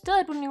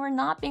understood when we were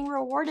not being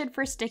rewarded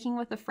for sticking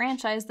with a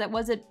franchise that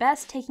was at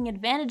best taking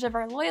advantage of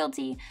our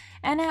loyalty,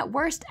 and at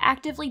worst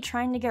actively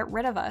trying to get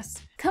rid of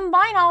us.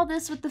 Combine all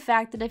this with the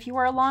fact that if you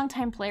are a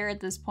longtime player at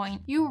this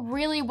point, you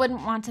really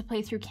wouldn't want to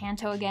play through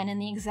Kanto again in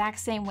the exact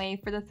same way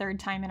for the 3rd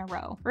time in a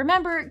row.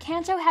 Remember,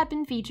 Kanto had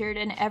been featured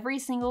in every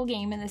single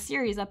game in the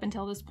series up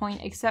until this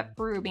point except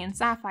for Ruby and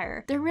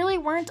Sapphire. There really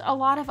weren't a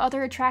lot of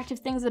other attractive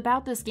things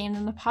about this game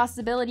than the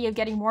possibility of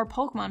getting more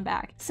Pokemon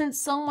back,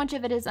 since so much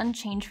of it is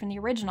unchanged from the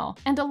original.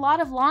 And a lot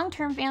of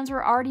long-term fans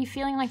were already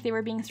feeling like they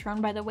were being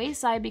thrown by the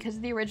wayside because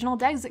of the original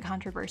dexit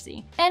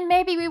controversy. And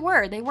maybe we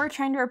were, they were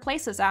trying to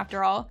replace us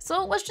after all,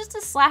 so it was just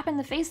a slap in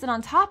the face that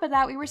on top of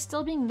that we were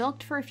still being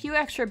milked for a few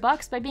extra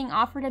bucks by being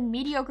offered a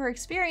mediocre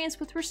experience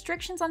with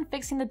restrictions on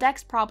fixing the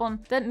dex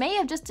problem that may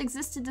have just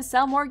existed to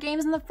sell more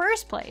games in the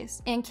first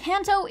place. And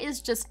Kanto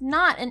is just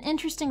not an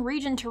interesting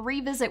region to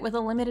revisit with a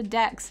limited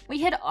dex.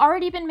 We had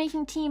already been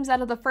making teams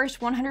out of the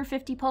first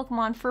 150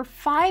 Pokemon for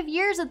 5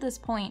 years at this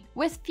point,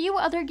 with few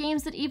other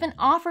games that even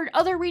offered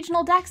other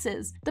regional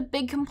dexes. The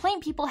big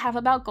complaint people have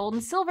about Gold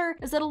and Silver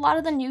is that a lot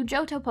of the new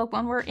Johto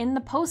Pokemon were in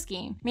the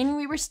post-game, meaning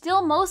we were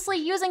still mostly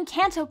using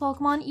Kanto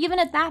Pokemon even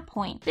at that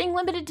point. Being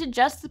limited to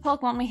just the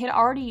Pokemon we had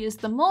already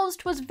used the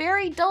most was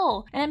very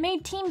dull, and it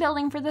made team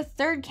building for the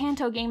third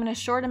Kanto game in a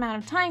short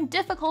amount of time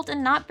difficult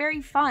and not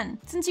very fun.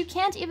 Since you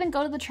can't even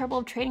go to the trouble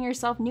of trading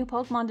yourself new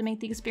Pokemon to make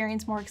the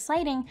experience more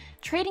exciting,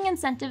 trading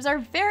incentives are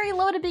very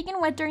low to begin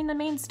with during the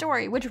main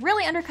story, which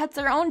really undercuts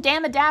their own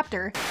damn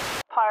adapter.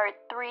 Part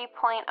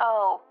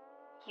 3.0.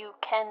 You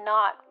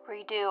cannot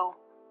redo.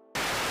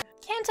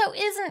 Kanto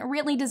isn't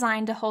really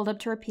designed to hold up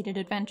to repeated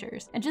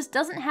adventures. It just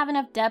doesn't have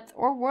enough depth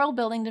or world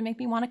building to make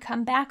me want to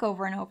come back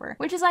over and over,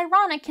 which is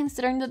ironic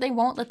considering that they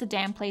won't let the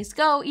damn place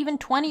go even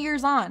 20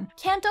 years on.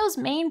 Kanto's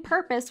main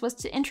purpose was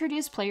to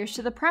introduce players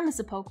to the premise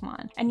of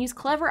Pokemon, and use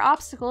clever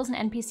obstacles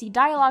and NPC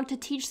dialogue to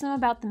teach them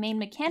about the main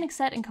mechanic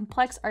set and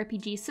complex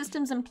RPG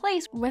systems in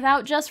place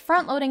without just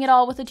front-loading it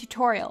all with a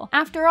tutorial.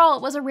 After all,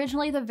 it was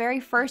originally the very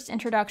first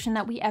introduction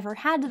that we ever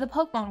had to the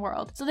Pokemon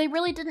world, so they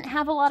really didn't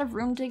have a lot of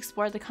room to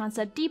explore the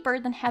concept deeper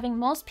than having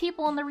most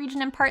people in the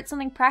region impart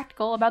something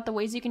practical about the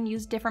ways you can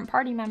use different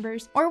party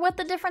members or what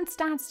the different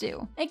stats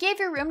do. It gave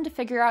you room to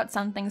figure out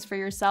some things for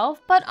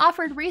yourself, but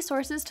offered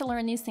resources to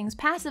learn these things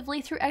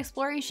passively through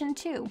exploration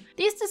too.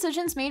 These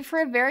decisions made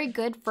for a very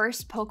good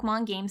first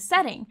Pokemon game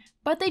setting,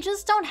 but they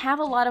just don't have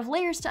a lot of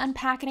layers to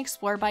unpack and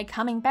explore by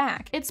coming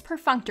back. It's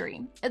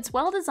perfunctory. It's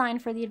well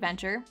designed for the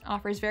adventure,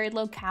 offers varied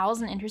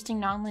locales and interesting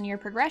non-linear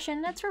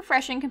progression that's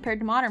refreshing compared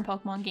to modern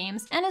Pokemon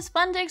games, and is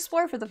fun to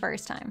explore for the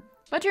first time.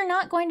 But you're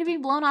not going to be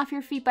blown off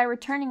your feet by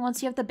returning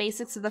once you have the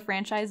basics of the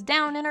franchise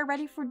down and are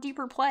ready for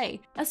deeper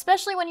play,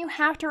 especially when you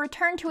have to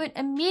return to it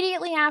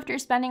immediately after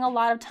spending a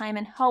lot of time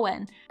in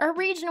Hoenn, a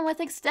region with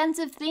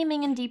extensive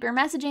theming and deeper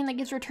messaging that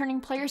gives returning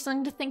players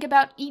something to think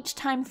about each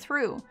time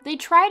through. They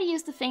try to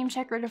use the Fame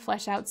Checker to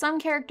flesh out some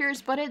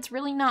characters, but it's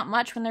really not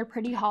much when they're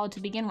pretty hollow to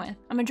begin with.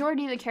 A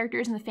majority of the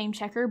characters in the Fame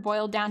Checker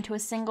boiled down to a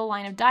single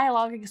line of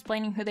dialogue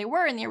explaining who they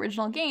were in the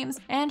original games,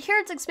 and here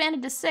it's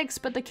expanded to 6,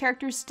 but the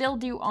characters still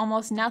do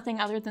almost nothing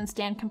other than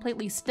stand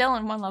completely still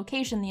in one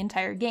location the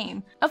entire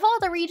game. Of all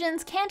the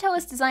regions, Kanto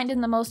is designed in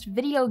the most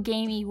video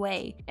gamey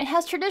way. It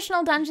has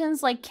traditional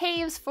dungeons like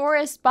caves,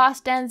 forests,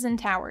 boss dens, and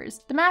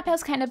towers. The map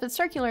has kind of a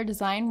circular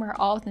design where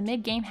all of the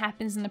mid-game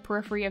happens in the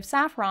periphery of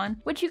Saffron,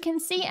 which you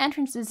can see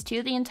entrances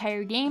to the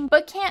entire game,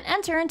 but can't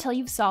enter until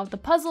you've solved the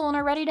puzzle and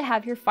are ready to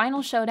have your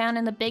final showdown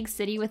in the big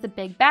city with the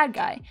big bad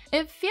guy.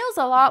 It feels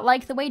a lot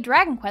like the way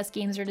Dragon Quest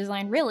games are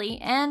designed really,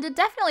 and it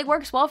definitely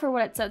works well for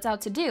what it sets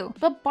out to do.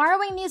 But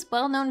borrowing these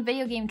well-known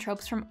video game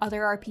tropes from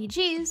other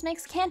RPGs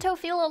makes Kanto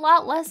feel a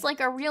lot less like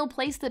a real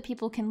place that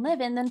people can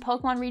live in than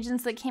Pokemon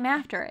regions that came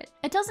after it.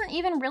 It doesn't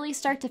even really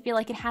start to feel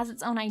like it has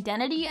its own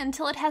identity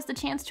until it has the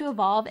chance to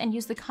evolve and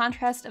use the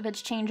contrast of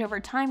its change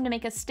over time to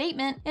make a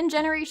statement in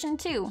Generation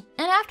 2.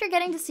 And after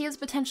getting to see its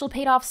potential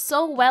paid off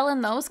so well in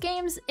those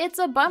games, it's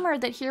a bummer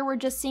that here we're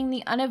just seeing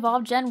the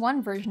unevolved Gen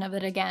 1 version of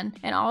it again,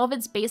 and all of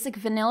its basic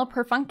vanilla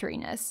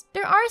perfunctoriness.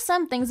 There are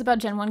some things about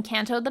Gen 1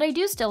 Kanto that I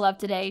do still love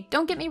today,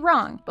 don't get me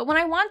wrong, but when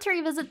I want to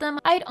revisit them,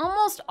 I'd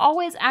almost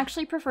always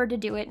actually prefer to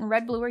do it in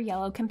Red, Blue, or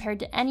Yellow compared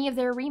to any of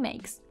their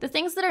remakes. The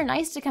things that are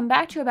nice to come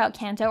back to about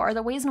Kanto are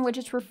the ways in which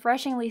it's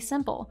refreshingly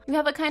simple. You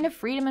have a kind of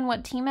freedom in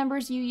what team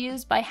members you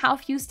use by how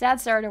few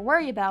stats there are to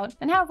worry about,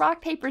 and how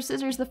rock, paper,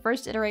 scissors the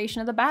first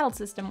iteration of the battle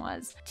system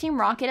was. Team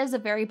Rocket is a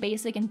very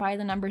basic and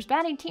by-the-numbers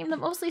batting team that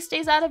mostly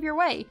stays out of your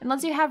way and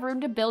lets you have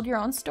room to build your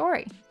own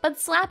story. But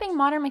slapping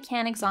modern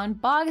mechanics on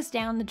bogs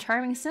down the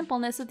charming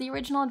simpleness of the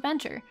original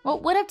adventure.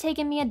 What would have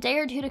taken me a day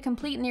or two to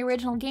complete in the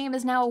original game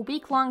is now a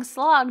week-long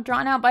slog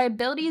drawn out by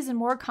abilities and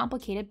more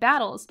complicated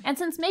battles. And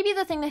since maybe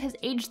the thing that has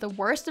aged the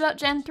worst about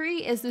Gen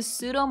 3 is the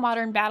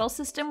pseudo-modern battle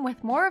system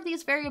with more of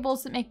these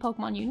variables that make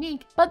Pokemon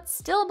unique, but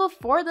still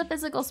before the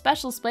physical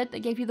special split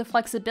that gave you the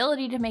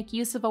flexibility to make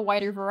use of a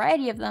wider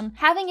variety of them,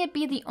 having it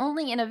be the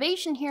only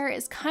innovation here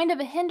is kind of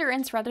a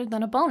hindrance rather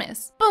than a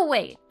bonus. But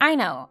wait, I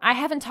know, I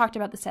haven't talked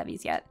about the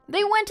Sevies yet.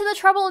 They went to the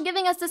trouble of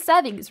giving us the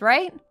Sevies,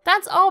 right?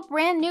 That's all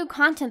brand new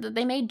content that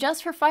they made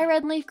just for FireRed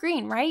and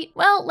LeafGreen, right?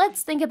 Well,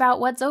 let's think about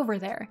what's over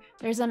there.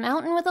 There's a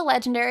mountain with a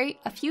legendary,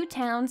 a few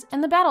towns,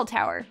 and the battle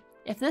tower.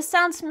 If this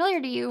sounds familiar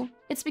to you,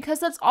 it's because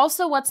that's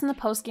also what's in the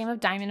post-game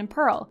of Diamond and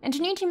Pearl. And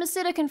Junichi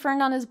Masuda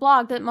confirmed on his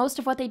blog that most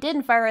of what they did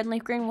in FireRed and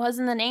LeafGreen was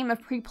in the name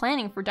of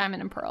pre-planning for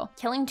Diamond and Pearl,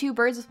 killing two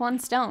birds with one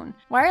stone.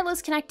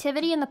 Wireless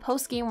connectivity in the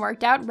post-game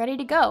worked out ready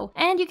to go,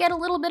 and you get a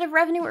little bit of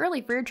revenue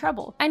early for your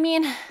trouble. I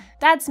mean,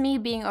 That's me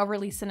being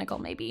overly cynical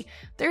maybe.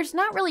 There's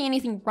not really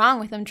anything wrong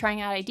with them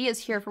trying out ideas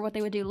here for what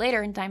they would do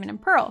later in Diamond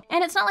and Pearl,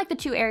 and it's not like the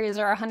two areas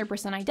are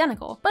 100%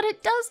 identical, but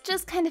it does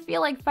just kind of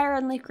feel like FireRed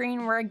and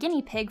LeafGreen were a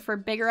guinea pig for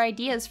bigger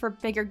ideas for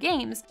bigger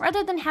games,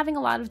 rather than having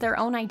a lot of their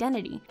own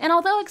identity. And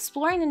although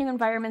exploring the new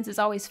environments is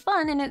always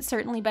fun, and it's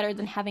certainly better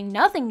than having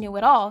nothing new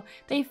at all,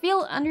 they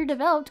feel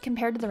underdeveloped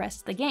compared to the rest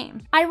of the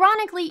game.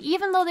 Ironically,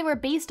 even though they were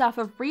based off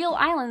of real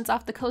islands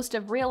off the coast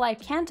of real-life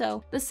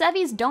Kanto, the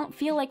Sevies don't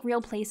feel like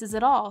real places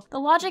at all. The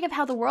logic of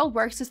how the world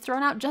works is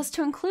thrown out just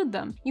to include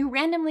them. You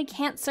randomly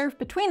can't surf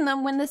between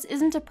them when this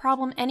isn't a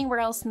problem anywhere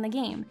else in the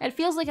game. It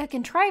feels like a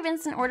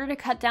contrivance in order to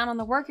cut down on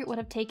the work it would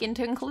have taken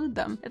to include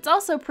them. It's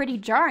also pretty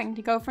jarring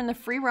to go from the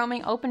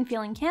free-roaming,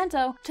 open-feeling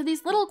Kanto to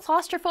these little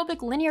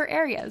claustrophobic linear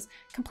areas,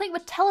 complete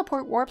with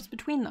teleport warps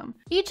between them.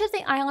 Each of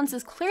the islands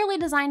is clearly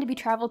designed to be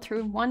traveled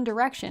through in one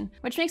direction,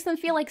 which makes them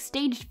feel like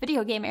staged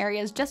video game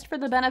areas just for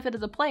the benefit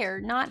of the player,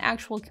 not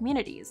actual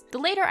communities. The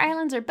later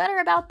islands are better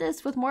about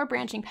this, with more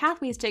branching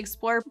pathways to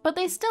explore, but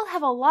they still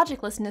have a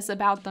logiclessness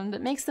about them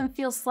that makes them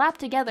feel slapped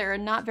together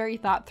and not very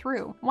thought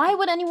through. Why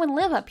would anyone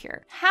live up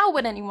here? How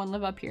would anyone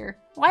live up here?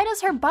 Why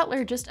does her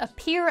butler just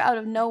appear out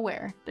of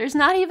nowhere? There's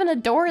not even a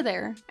door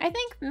there. I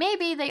think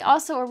maybe they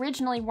also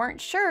originally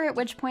weren't sure at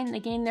which point in the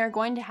game they're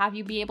going to have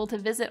you be able to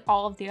visit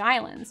all of the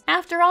islands.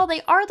 After all,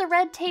 they are the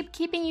red tape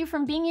keeping you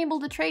from being able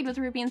to trade with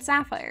Ruby and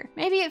Sapphire.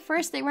 Maybe at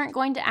first they weren't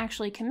going to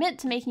actually commit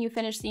to making you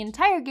finish the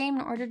entire game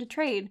in order to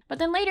trade, but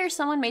then later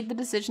someone made the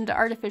decision to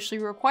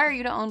artificially require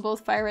you to own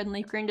both FireRed and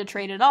LeafGreen to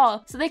trade at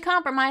all, so they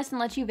compromised and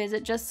let you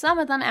visit just some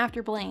of them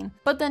after Blaine,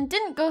 but then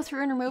didn't go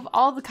through and remove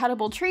all the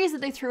cuttable trees that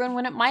they threw in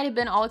when it might have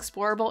been all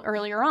explorable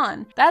earlier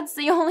on. That's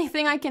the only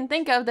thing I can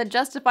think of that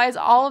justifies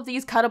all of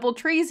these cuttable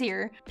trees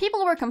here.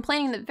 People were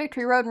complaining that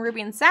Victory Road and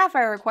Ruby and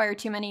Sapphire require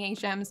too many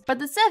HMs, but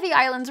the Sevi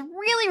Islands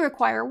really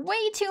require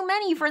way too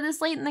many for this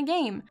late in the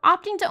game.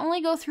 Opting to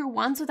only go through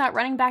once without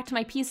running back to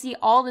my PC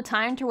all the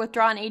time to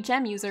withdraw an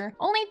HM user,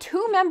 only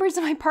 2 members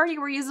of my party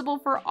were usable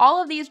for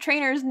all of these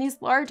trainers in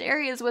these large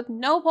areas with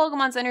no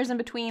Pokemon centers in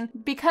between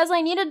because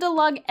I needed to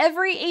lug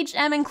every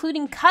HM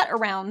including cut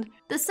around.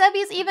 The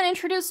Sevies even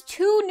introduced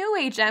 2 new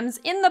HMs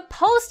in the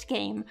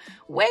post-game,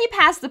 way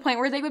past the point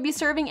where they would be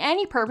serving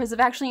any purpose of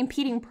actually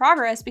impeding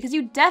progress, because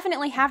you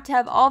definitely have to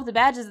have all of the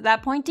badges at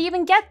that point to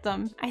even get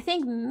them. I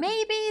think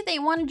maybe they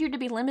wanted you to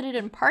be limited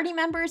in party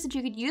members that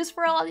you could use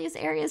for all of these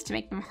areas to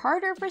make them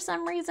harder for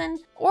some reason,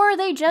 or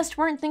they just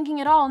weren't thinking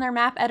at all and their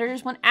map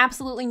editors went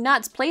absolutely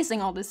nuts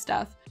placing all this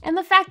stuff. And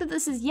the fact that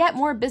this is yet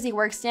more busy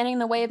work standing in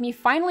the way of me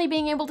finally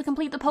being able to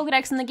complete the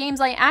Pokedex in the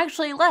games I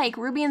actually like,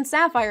 Ruby and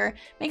Sapphire,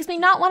 makes me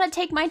not want to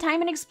take my time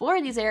and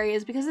explore these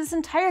areas because this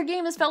entire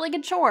game has felt like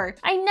a chore.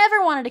 I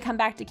never wanted to come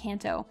back to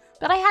Kanto,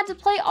 but I had to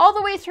play all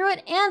the way through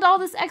it and all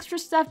this extra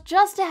stuff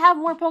just to have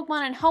more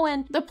Pokemon in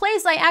Hoenn, the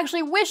place I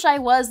actually wish I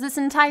was this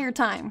entire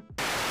time.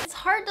 It's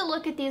hard to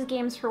look at these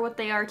games for what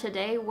they are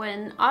today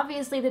when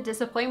obviously the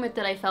disappointment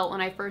that I felt when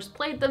I first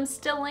played them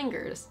still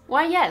lingers.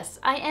 Why yes,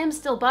 I am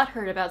still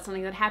butthurt about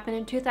something that happened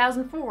in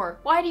 2004.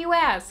 Why do you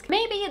ask?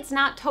 Maybe it's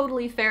not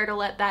totally fair to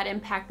let that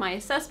impact my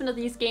assessment of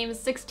these games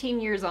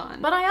 16 years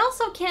on. But I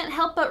also can't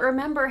help but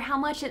remember how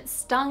much it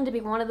stung to be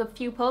one of the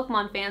few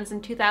Pokemon fans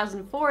in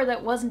 2004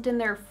 that wasn't in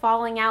their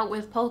falling out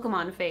with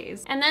Pokemon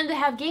phase. And then to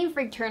have Game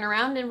Freak turn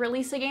around and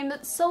release a game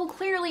that so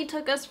clearly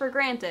took us for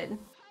granted.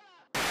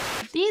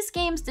 These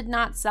games did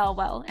not sell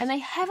well, and they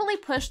heavily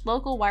pushed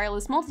local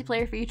wireless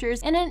multiplayer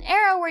features in an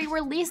era where you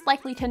were least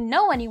likely to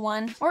know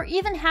anyone, or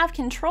even have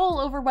control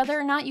over whether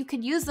or not you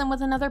could use them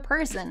with another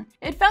person.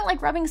 It felt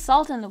like rubbing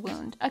salt in the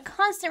wound, a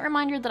constant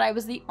reminder that I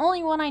was the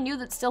only one I knew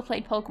that still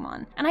played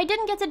Pokemon, and I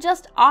didn't get to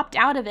just opt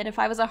out of it if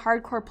I was a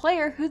hardcore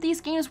player who these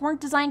games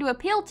weren't designed to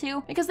appeal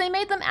to because they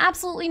made them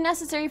absolutely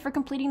necessary for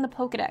completing the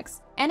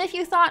Pokedex. And if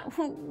you thought,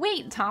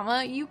 wait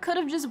Tama, you could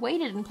have just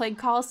waited and played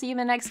Coliseum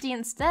and XD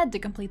instead to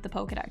complete the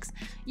Pokedex,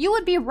 you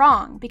would be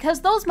wrong,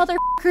 because those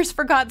motherfuckers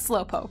forgot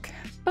Slowpoke.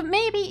 But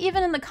maybe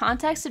even in the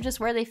context of just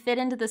where they fit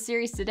into the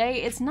series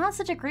today, it's not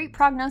such a great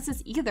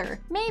prognosis either.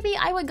 Maybe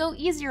I would go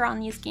easier on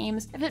these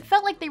games if it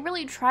felt like they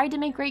really tried to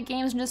make great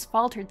games and just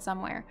faltered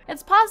somewhere.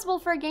 It's possible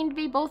for a game to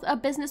be both a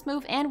business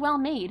move and well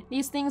made.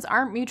 These things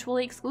aren't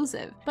mutually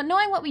exclusive. But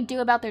knowing what we do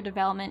about their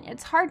development,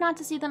 it's hard not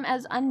to see them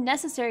as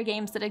unnecessary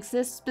games that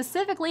exist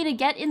specifically to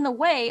get in the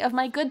way of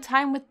my good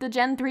time with the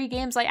Gen 3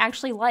 games I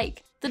actually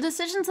like. The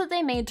decisions that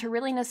they made to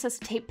really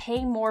necessitate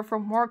paying more for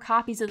more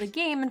copies of the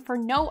game and for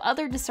no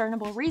other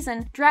discernible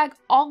reason drag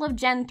all of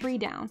Gen 3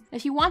 down.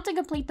 If you want to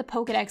complete the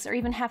Pokedex or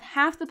even have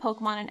half the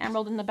Pokemon in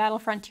Emerald in the Battle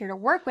Frontier to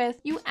work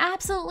with, you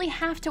absolutely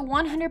have to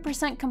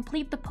 100%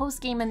 complete the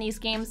post-game in these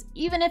games,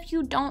 even if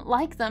you don't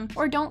like them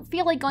or don't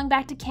feel like going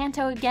back to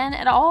Kanto again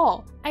at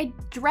all. I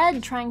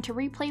dread trying to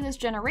replay this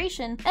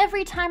generation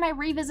every time I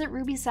revisit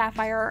Ruby,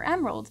 Sapphire, or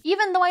Emerald,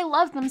 even though I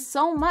love them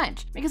so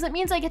much, because it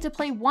means I get to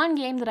play one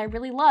game that I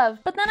really love,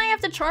 but then I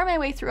have to chore my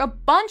way through a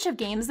bunch of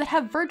games that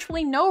have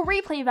virtually no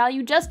replay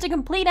value just to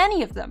complete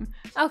any of them.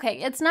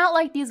 Okay, it's not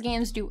like these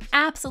games do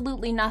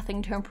absolutely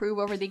nothing to improve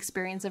over the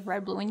experience of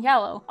Red, Blue, and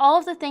Yellow. All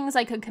of the things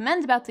I could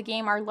commend about the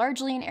game are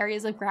largely in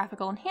areas of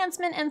graphical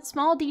enhancement and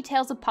small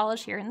details of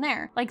polish here and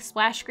there, like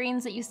splash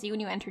screens that you see when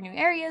you enter new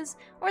areas,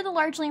 or the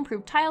largely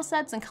improved tile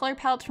sets and color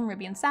palettes from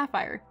Ruby and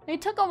Sapphire.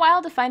 It took a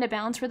while to find a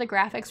balance where the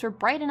graphics were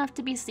bright enough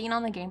to be seen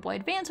on the Game Boy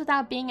Advance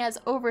without being as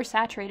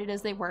oversaturated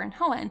as they were in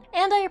Hoenn,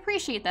 and I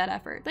appreciate that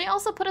effort. They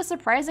also put a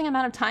surprising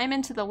amount of time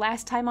into the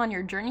last time on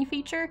your journey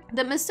feature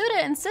that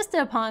Masuda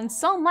insisted upon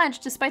so much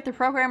despite the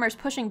programmers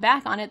pushing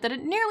back on it that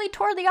it nearly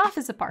tore the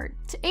office apart,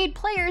 to aid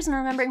players in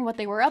remembering what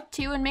they were up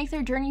to and make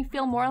their journey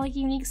feel more like a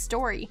unique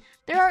story.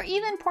 There are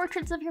even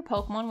portraits of your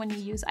Pokemon when you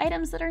use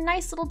items that are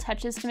nice little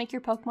touches to make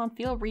your Pokemon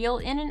feel real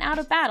in and out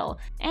of battle,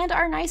 and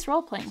are nice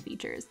role-playing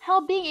features.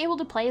 Hell, being able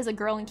to play as a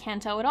girl in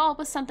Kanto at all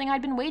was something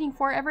I'd been waiting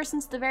for ever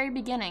since the very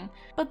beginning.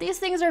 But these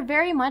things are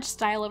very much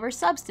style over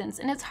substance,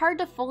 and it's hard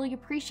to fully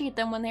appreciate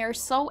them when they are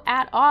so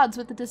at odds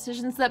with the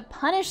decisions that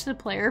punish the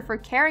player for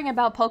caring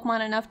about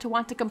Pokemon enough to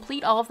want to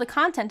complete all of the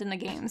content in the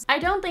games. I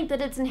don't think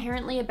that it's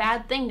inherently a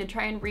bad thing to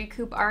try and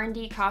recoup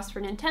R&D costs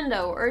for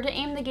Nintendo, or to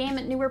aim the game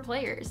at newer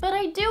players, but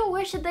I do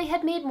wish that they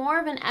had made more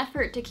of an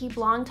effort to keep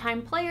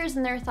longtime players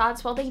in their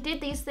thoughts while they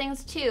did these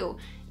things too,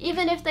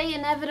 even if they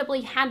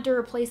inevitably had to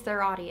replace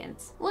their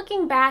audience.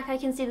 Looking back, I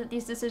can see that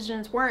these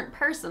decisions weren't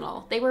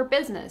personal, they were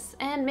business,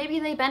 and maybe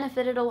they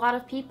benefited a lot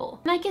of people.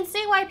 And I can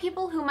see why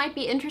people who might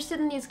be interested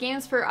in these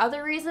games for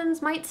other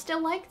reasons might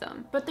still like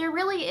them, but there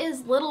really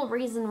is little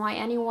reason why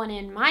anyone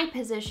in my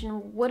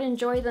position would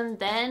enjoy them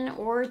then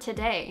or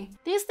today.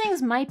 These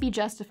things might be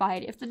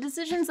justified if the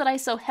decisions that I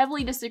so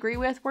heavily disagree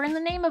with were in the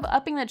name of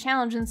upping the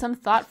challenge in some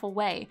thoughtful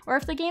way, or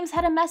if the games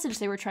had a message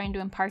they were trying to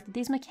impart that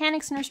these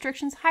mechanics and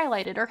restrictions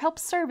highlighted or helped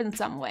serve in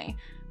some way.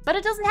 But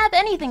it doesn't have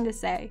anything to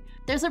say.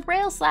 There's a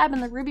braille slab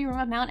in the Ruby room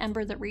of Mount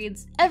Ember that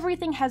reads,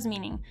 "Everything has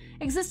meaning.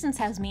 Existence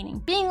has meaning.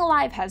 Being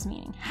alive has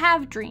meaning.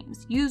 Have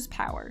dreams. Use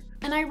power."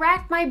 And I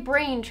racked my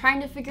brain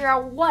trying to figure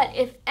out what,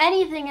 if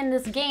anything, in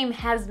this game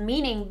has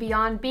meaning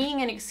beyond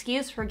being an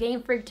excuse for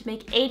Game Freak to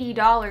make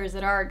 $80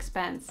 at our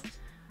expense.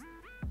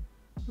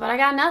 But I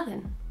got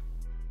nothing.